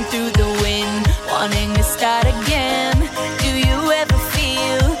drifting through the wind, wanting to start again. Do you ever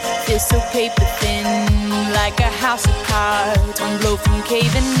feel so paper thin, like a house of cards, one blow from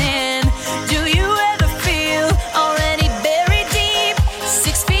caving in? Do you ever feel already buried deep,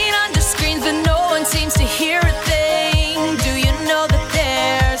 6 feet under screens, but no one seems to hear a thing? Do you know that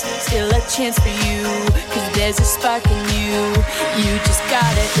there's still a chance for you, 'cause there's a spark in you. You just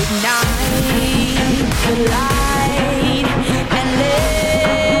gotta ignite the light and let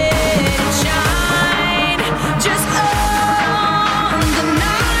it shine. Just on the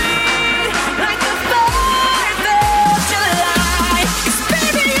night, like the 4th of July. 'Cause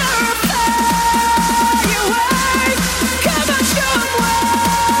baby, you're a firework. Come on, show 'em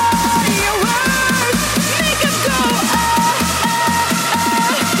what you're worth. Make 'em go, oh, oh, oh.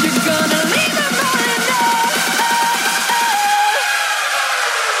 You're gonna leave 'em all in love.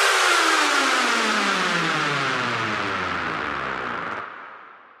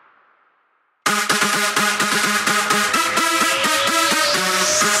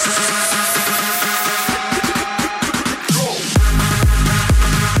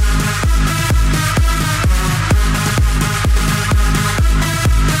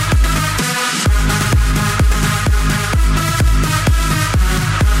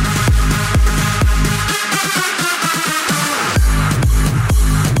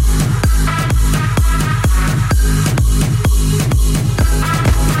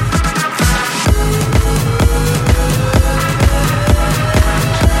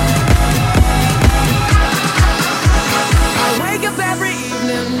 I wake up every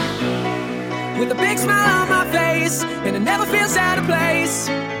evening with a big smile on my face, and it never feels out of place.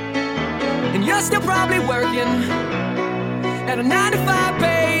 And you're still probably working at a 9 to 5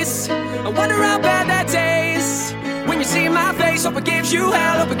 pace. I wonder how bad that tastes when you see my face. Hope it gives you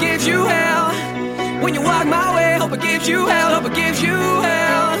hell, hope it gives you hell. When you walk my way, hope it gives you hell, hope it gives you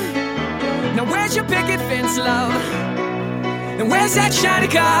hell. Now where's your picket fence, love? And where's that shiny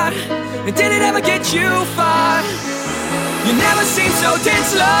car? And did it ever get you far? You never seem so dead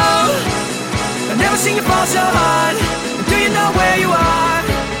slow. I've never seen you fall so hard. And do you know where you are?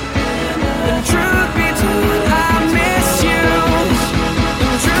 And truth be told, I miss you.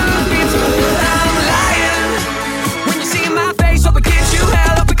 And truth be told, I'm lying. When you see my face up against you,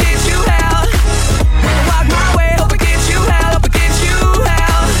 hell, up against you, hell. When I walk my way, up against you, hell, up against you,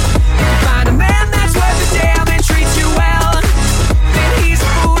 hell. If you find a man that's worth the damn and treats you well, then he's a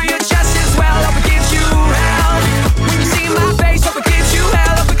fool, you're just as well, up against you, hell. When you see my face, up against you,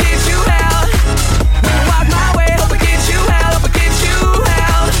 hell, up against you, hell. When I walk my way, up against you, hell, up against you,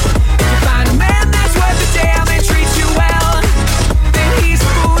 hell. If you find a man that's worth the damn and treats you well, then he's a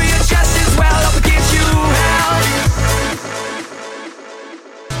fool, you're just as well, up against you, hell.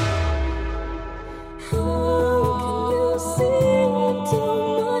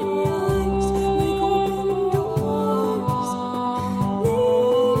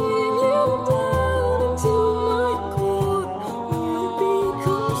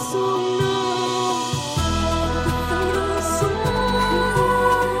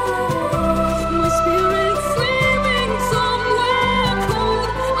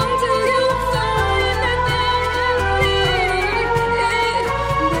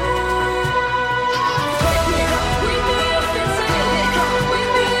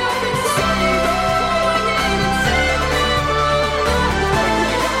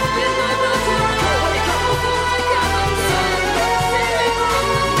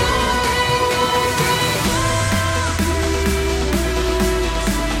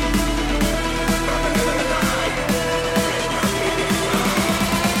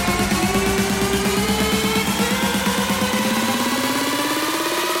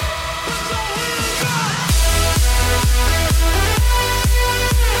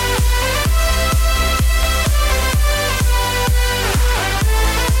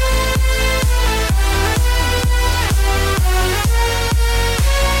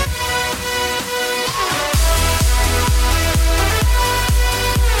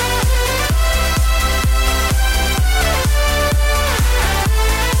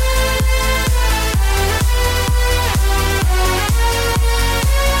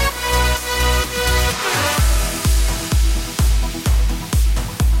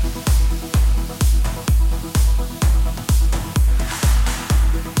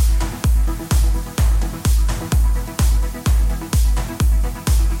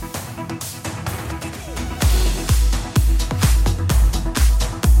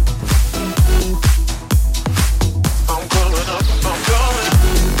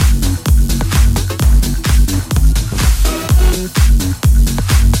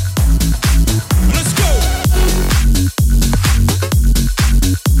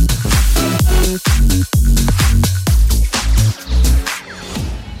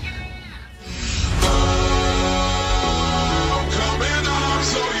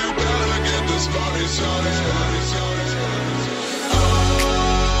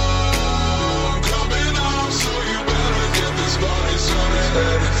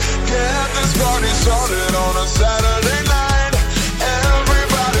 Get this party started on a Saturday night.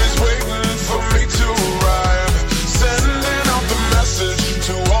 Everybody's waiting for me to arrive. Sending out the message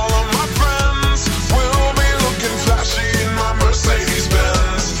to all of my friends. We'll be looking flashy in my Mercedes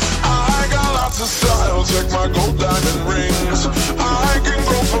Benz. I got lots of style, check my gold diamond rings. I can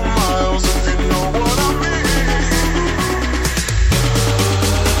go for miles if you know what I mean.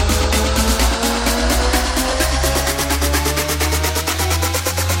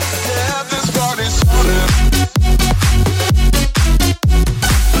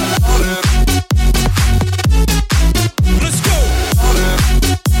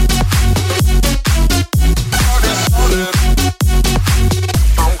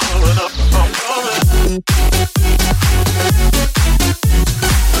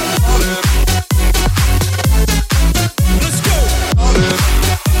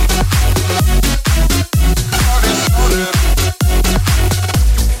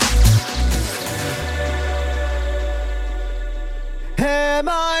 Am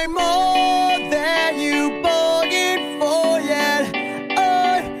I more than you bargained for yet?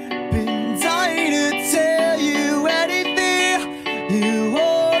 I've been dying to tell you anything you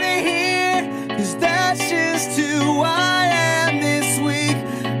wanna hear, 'cause that's just who I am this week.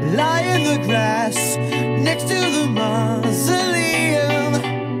 Lie in the grass next to the mausoleum.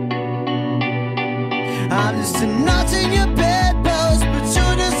 I'm just a knot in your bedpost, but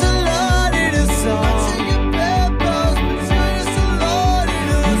you're just a lot in a song.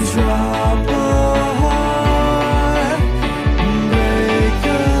 Drop a heart, break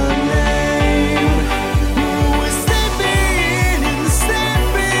a name. We're sleeping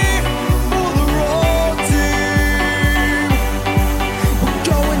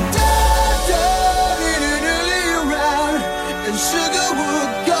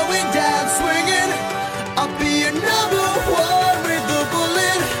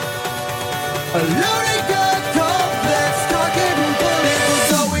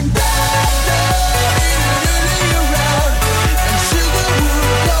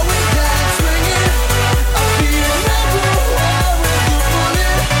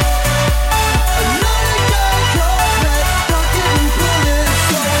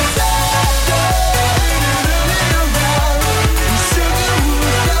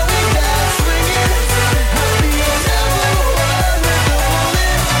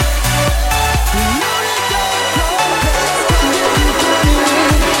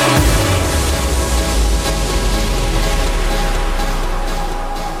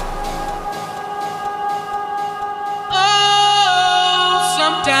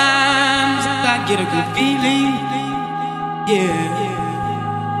get a good feeling, yeah.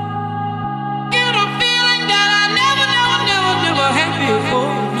 Get a feeling that I never had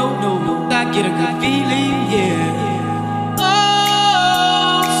before. No, I get a good feeling, yeah.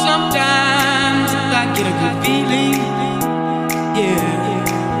 Oh, sometimes I get a good feeling, yeah.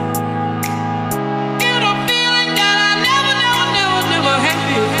 Get a feeling that I never had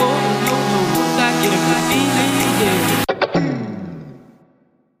before. No, I get a good feeling, yeah.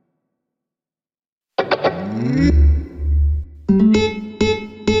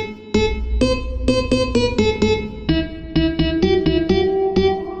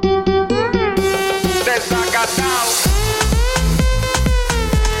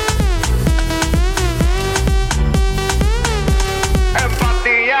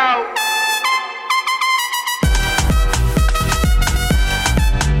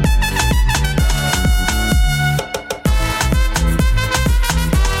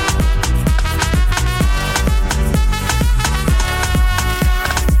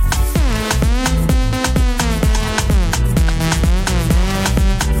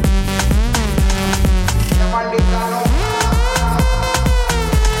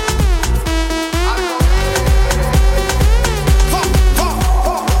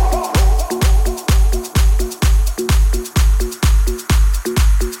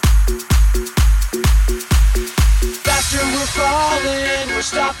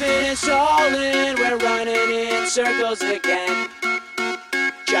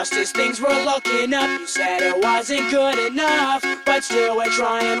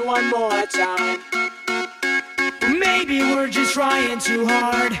 Trying one more time. Maybe we're just trying too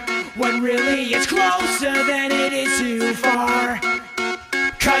hard, when really it's closer than it is too far.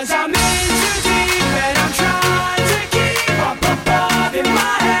 'Cause I'm in too deep and I'm trying to keep up above in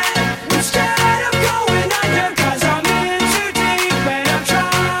my head instead of going under. 'Cause I'm in too deep and I'm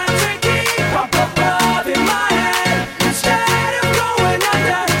trying to keep up above in my head instead of going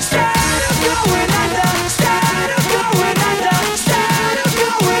under. Instead of going under. Instead of going under. Instead of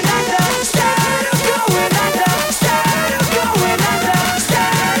going under. Instead of going under. Instead of going under. Instead of going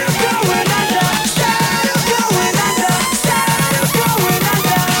under. Instead of going under. Instead of going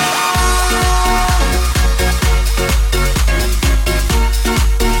under.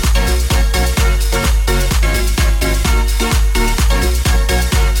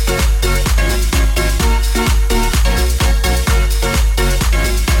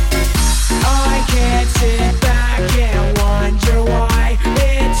 I can't sit back and wonder why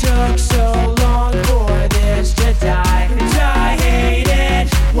it took so long for this to die. And I hate it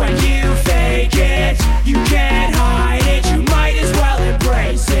when you fake it. You can't hide it, you might as well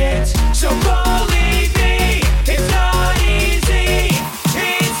embrace it. So believe me, it's not easy.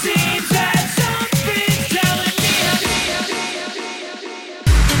 It seems that something's telling me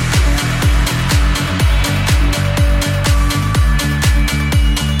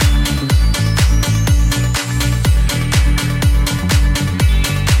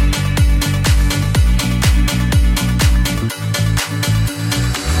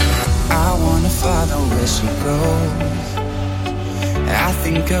I wanna follow where she goes. I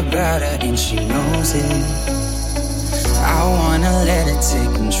think about her and she knows it. I wanna let it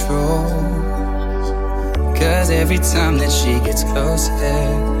take control. 'Cause every time that she gets closer,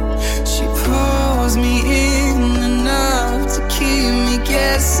 she pulls me in enough to keep me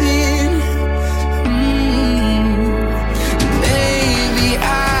guessing. Maybe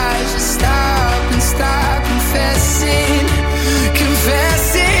I should stop and start confessing.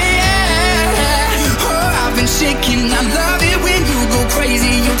 Oh, I've been shaking. I love it when you go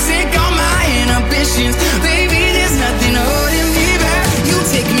crazy. You take all my inhibitions. Baby, there's nothing holding me back. You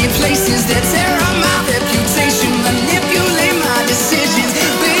take me places that tear up my reputation. Manipulate my decisions.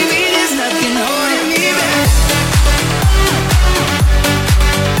 Baby, there's nothing holding me back.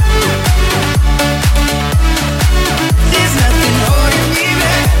 There's nothing holding me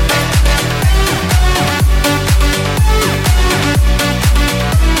back.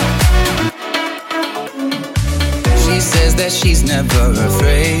 She says that she's never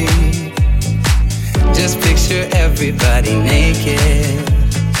afraid. Just picture everybody naked.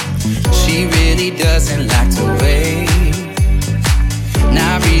 She really doesn't like to wait.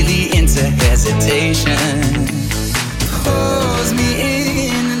 Not really into hesitation. Pulls me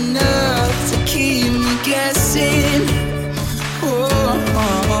in enough to keep me guessing. Oh,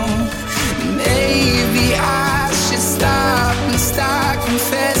 maybe I should stop and start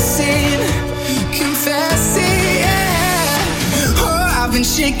confessing. Yeah. Oh, I've I've been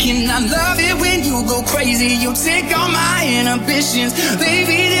shaking. I love it when you go crazy. You take all my inhibitions.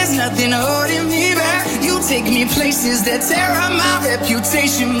 Baby, there's nothing holding me back. You take me places that tear up my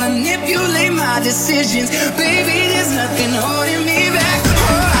reputation, manipulate my decisions. Baby, there's nothing holding me back.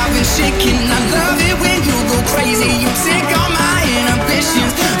 Oh, I've been shaking. I love it when you go crazy. You take all my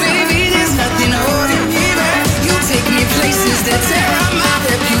inhibitions. Baby, there's nothing holding me back. You take me places that tear up my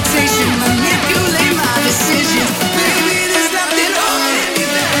reputation, manipulate my decisions. Baby, there's nothing holding me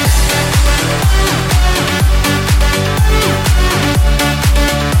back.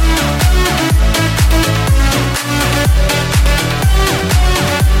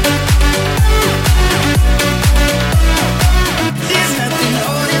 There's nothing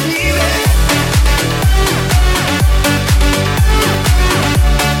holding me back.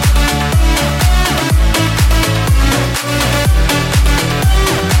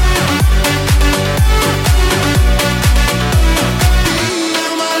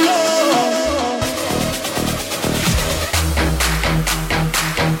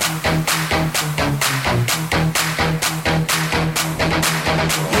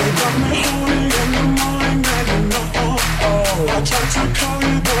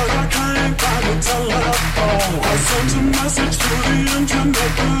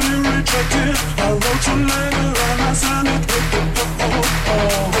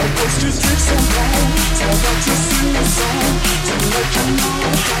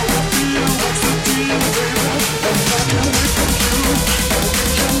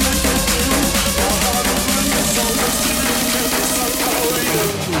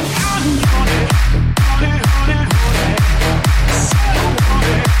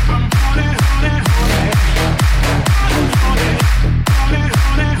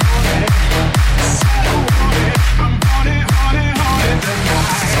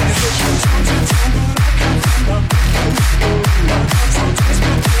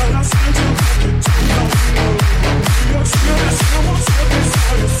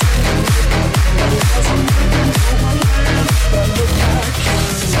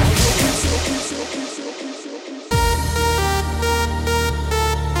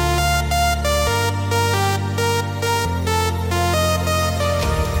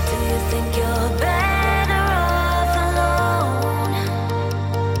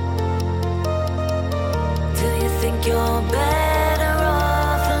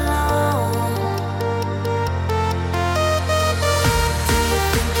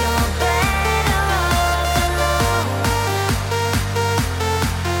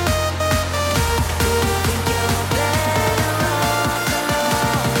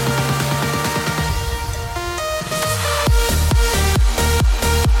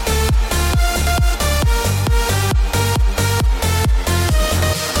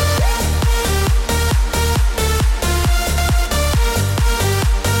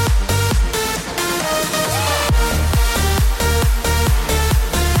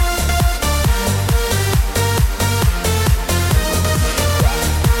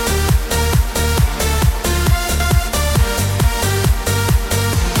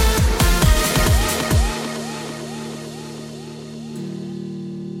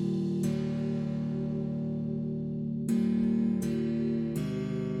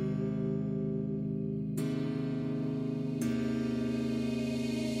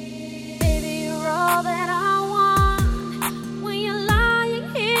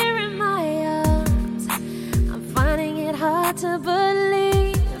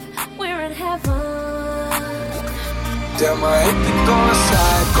 Damn, I hate to go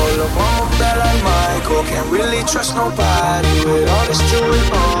psycho. Lil' mama bad like Michael. Can't really trust nobody with all this jewelry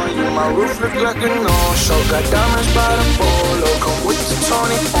on you. My roof look like a no-show. Got diamonds by the polo. Come with the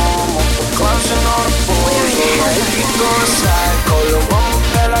Tony Homo. For clowns and all the photos. I hate to go psycho. Lil' mama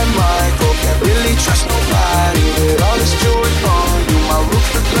bad like Michael. Can't really trust nobody with all this jewelry on you. My roof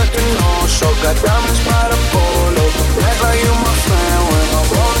look like a no-show. Got diamonds by the polo. Act like you my friend when I'm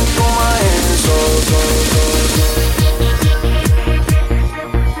rolling through my hands.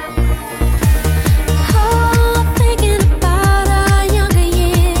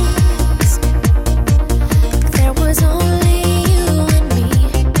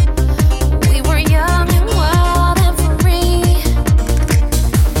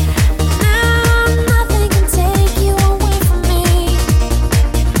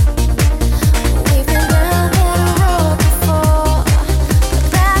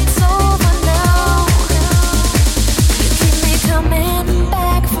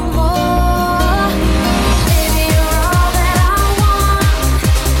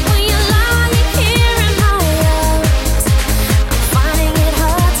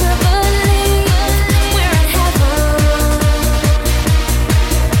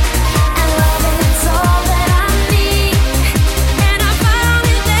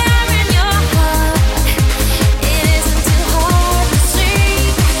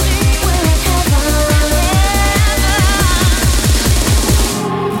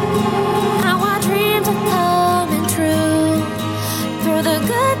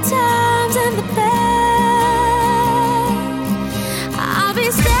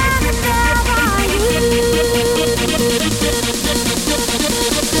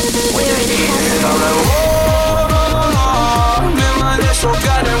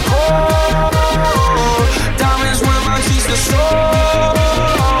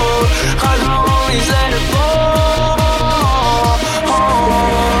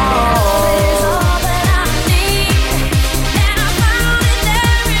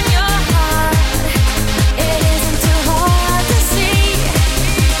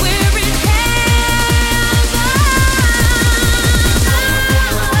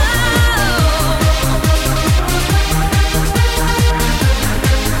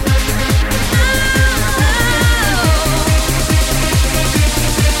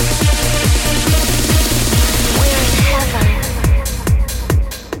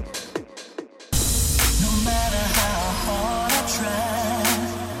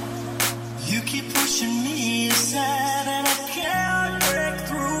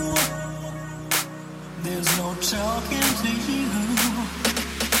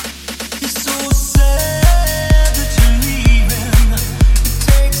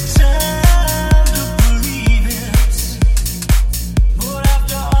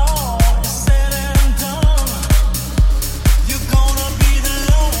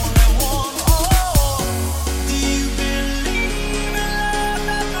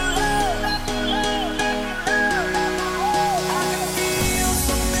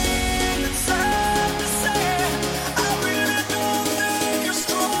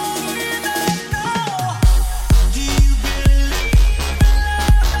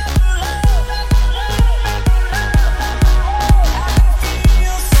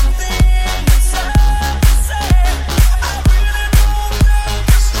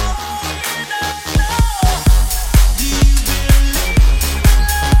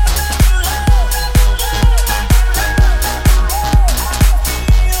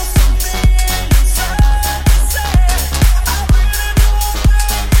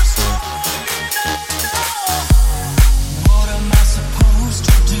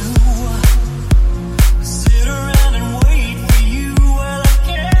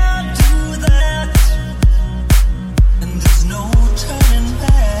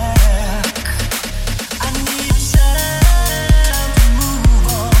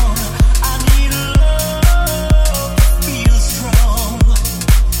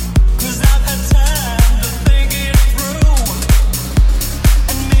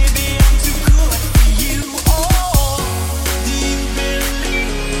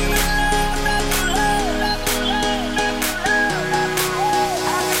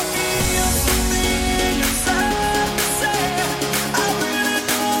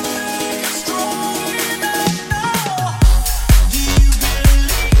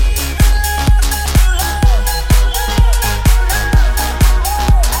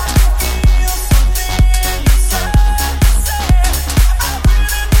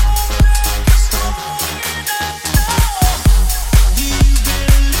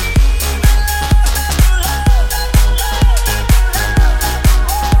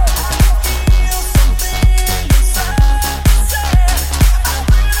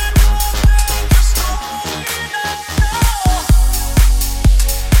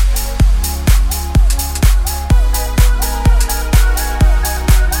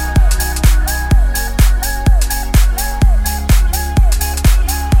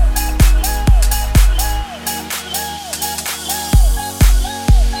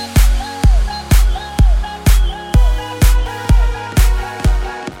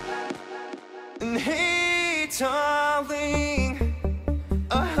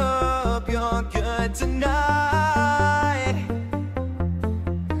 tonight.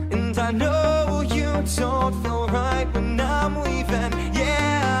 And I know you don't feel right when I'm leaving.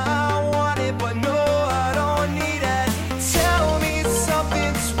 Yeah, I want it, but no, I don't need it. Tell me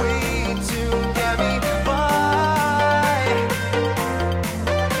something sweet to get me by,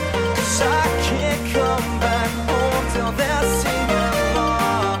 'cause I can't come back home till they're singing la,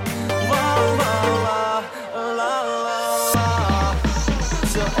 la, la, la, la, la, la.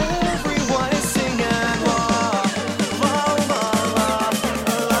 So everyone is singing la, la, la, la, la,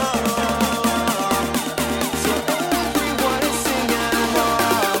 la, la. So everyone is singing la,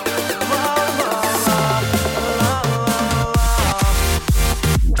 la, la, la, la, la, la.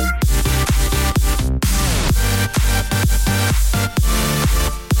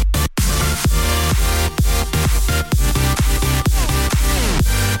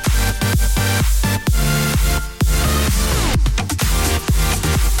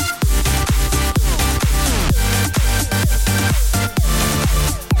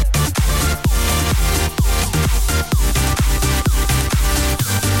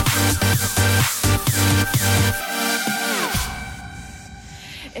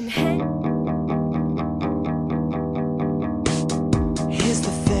 And hey, Here's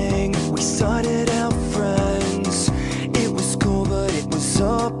the thing, we started out friends. It was cool, but it was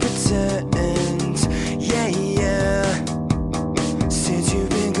all pretend.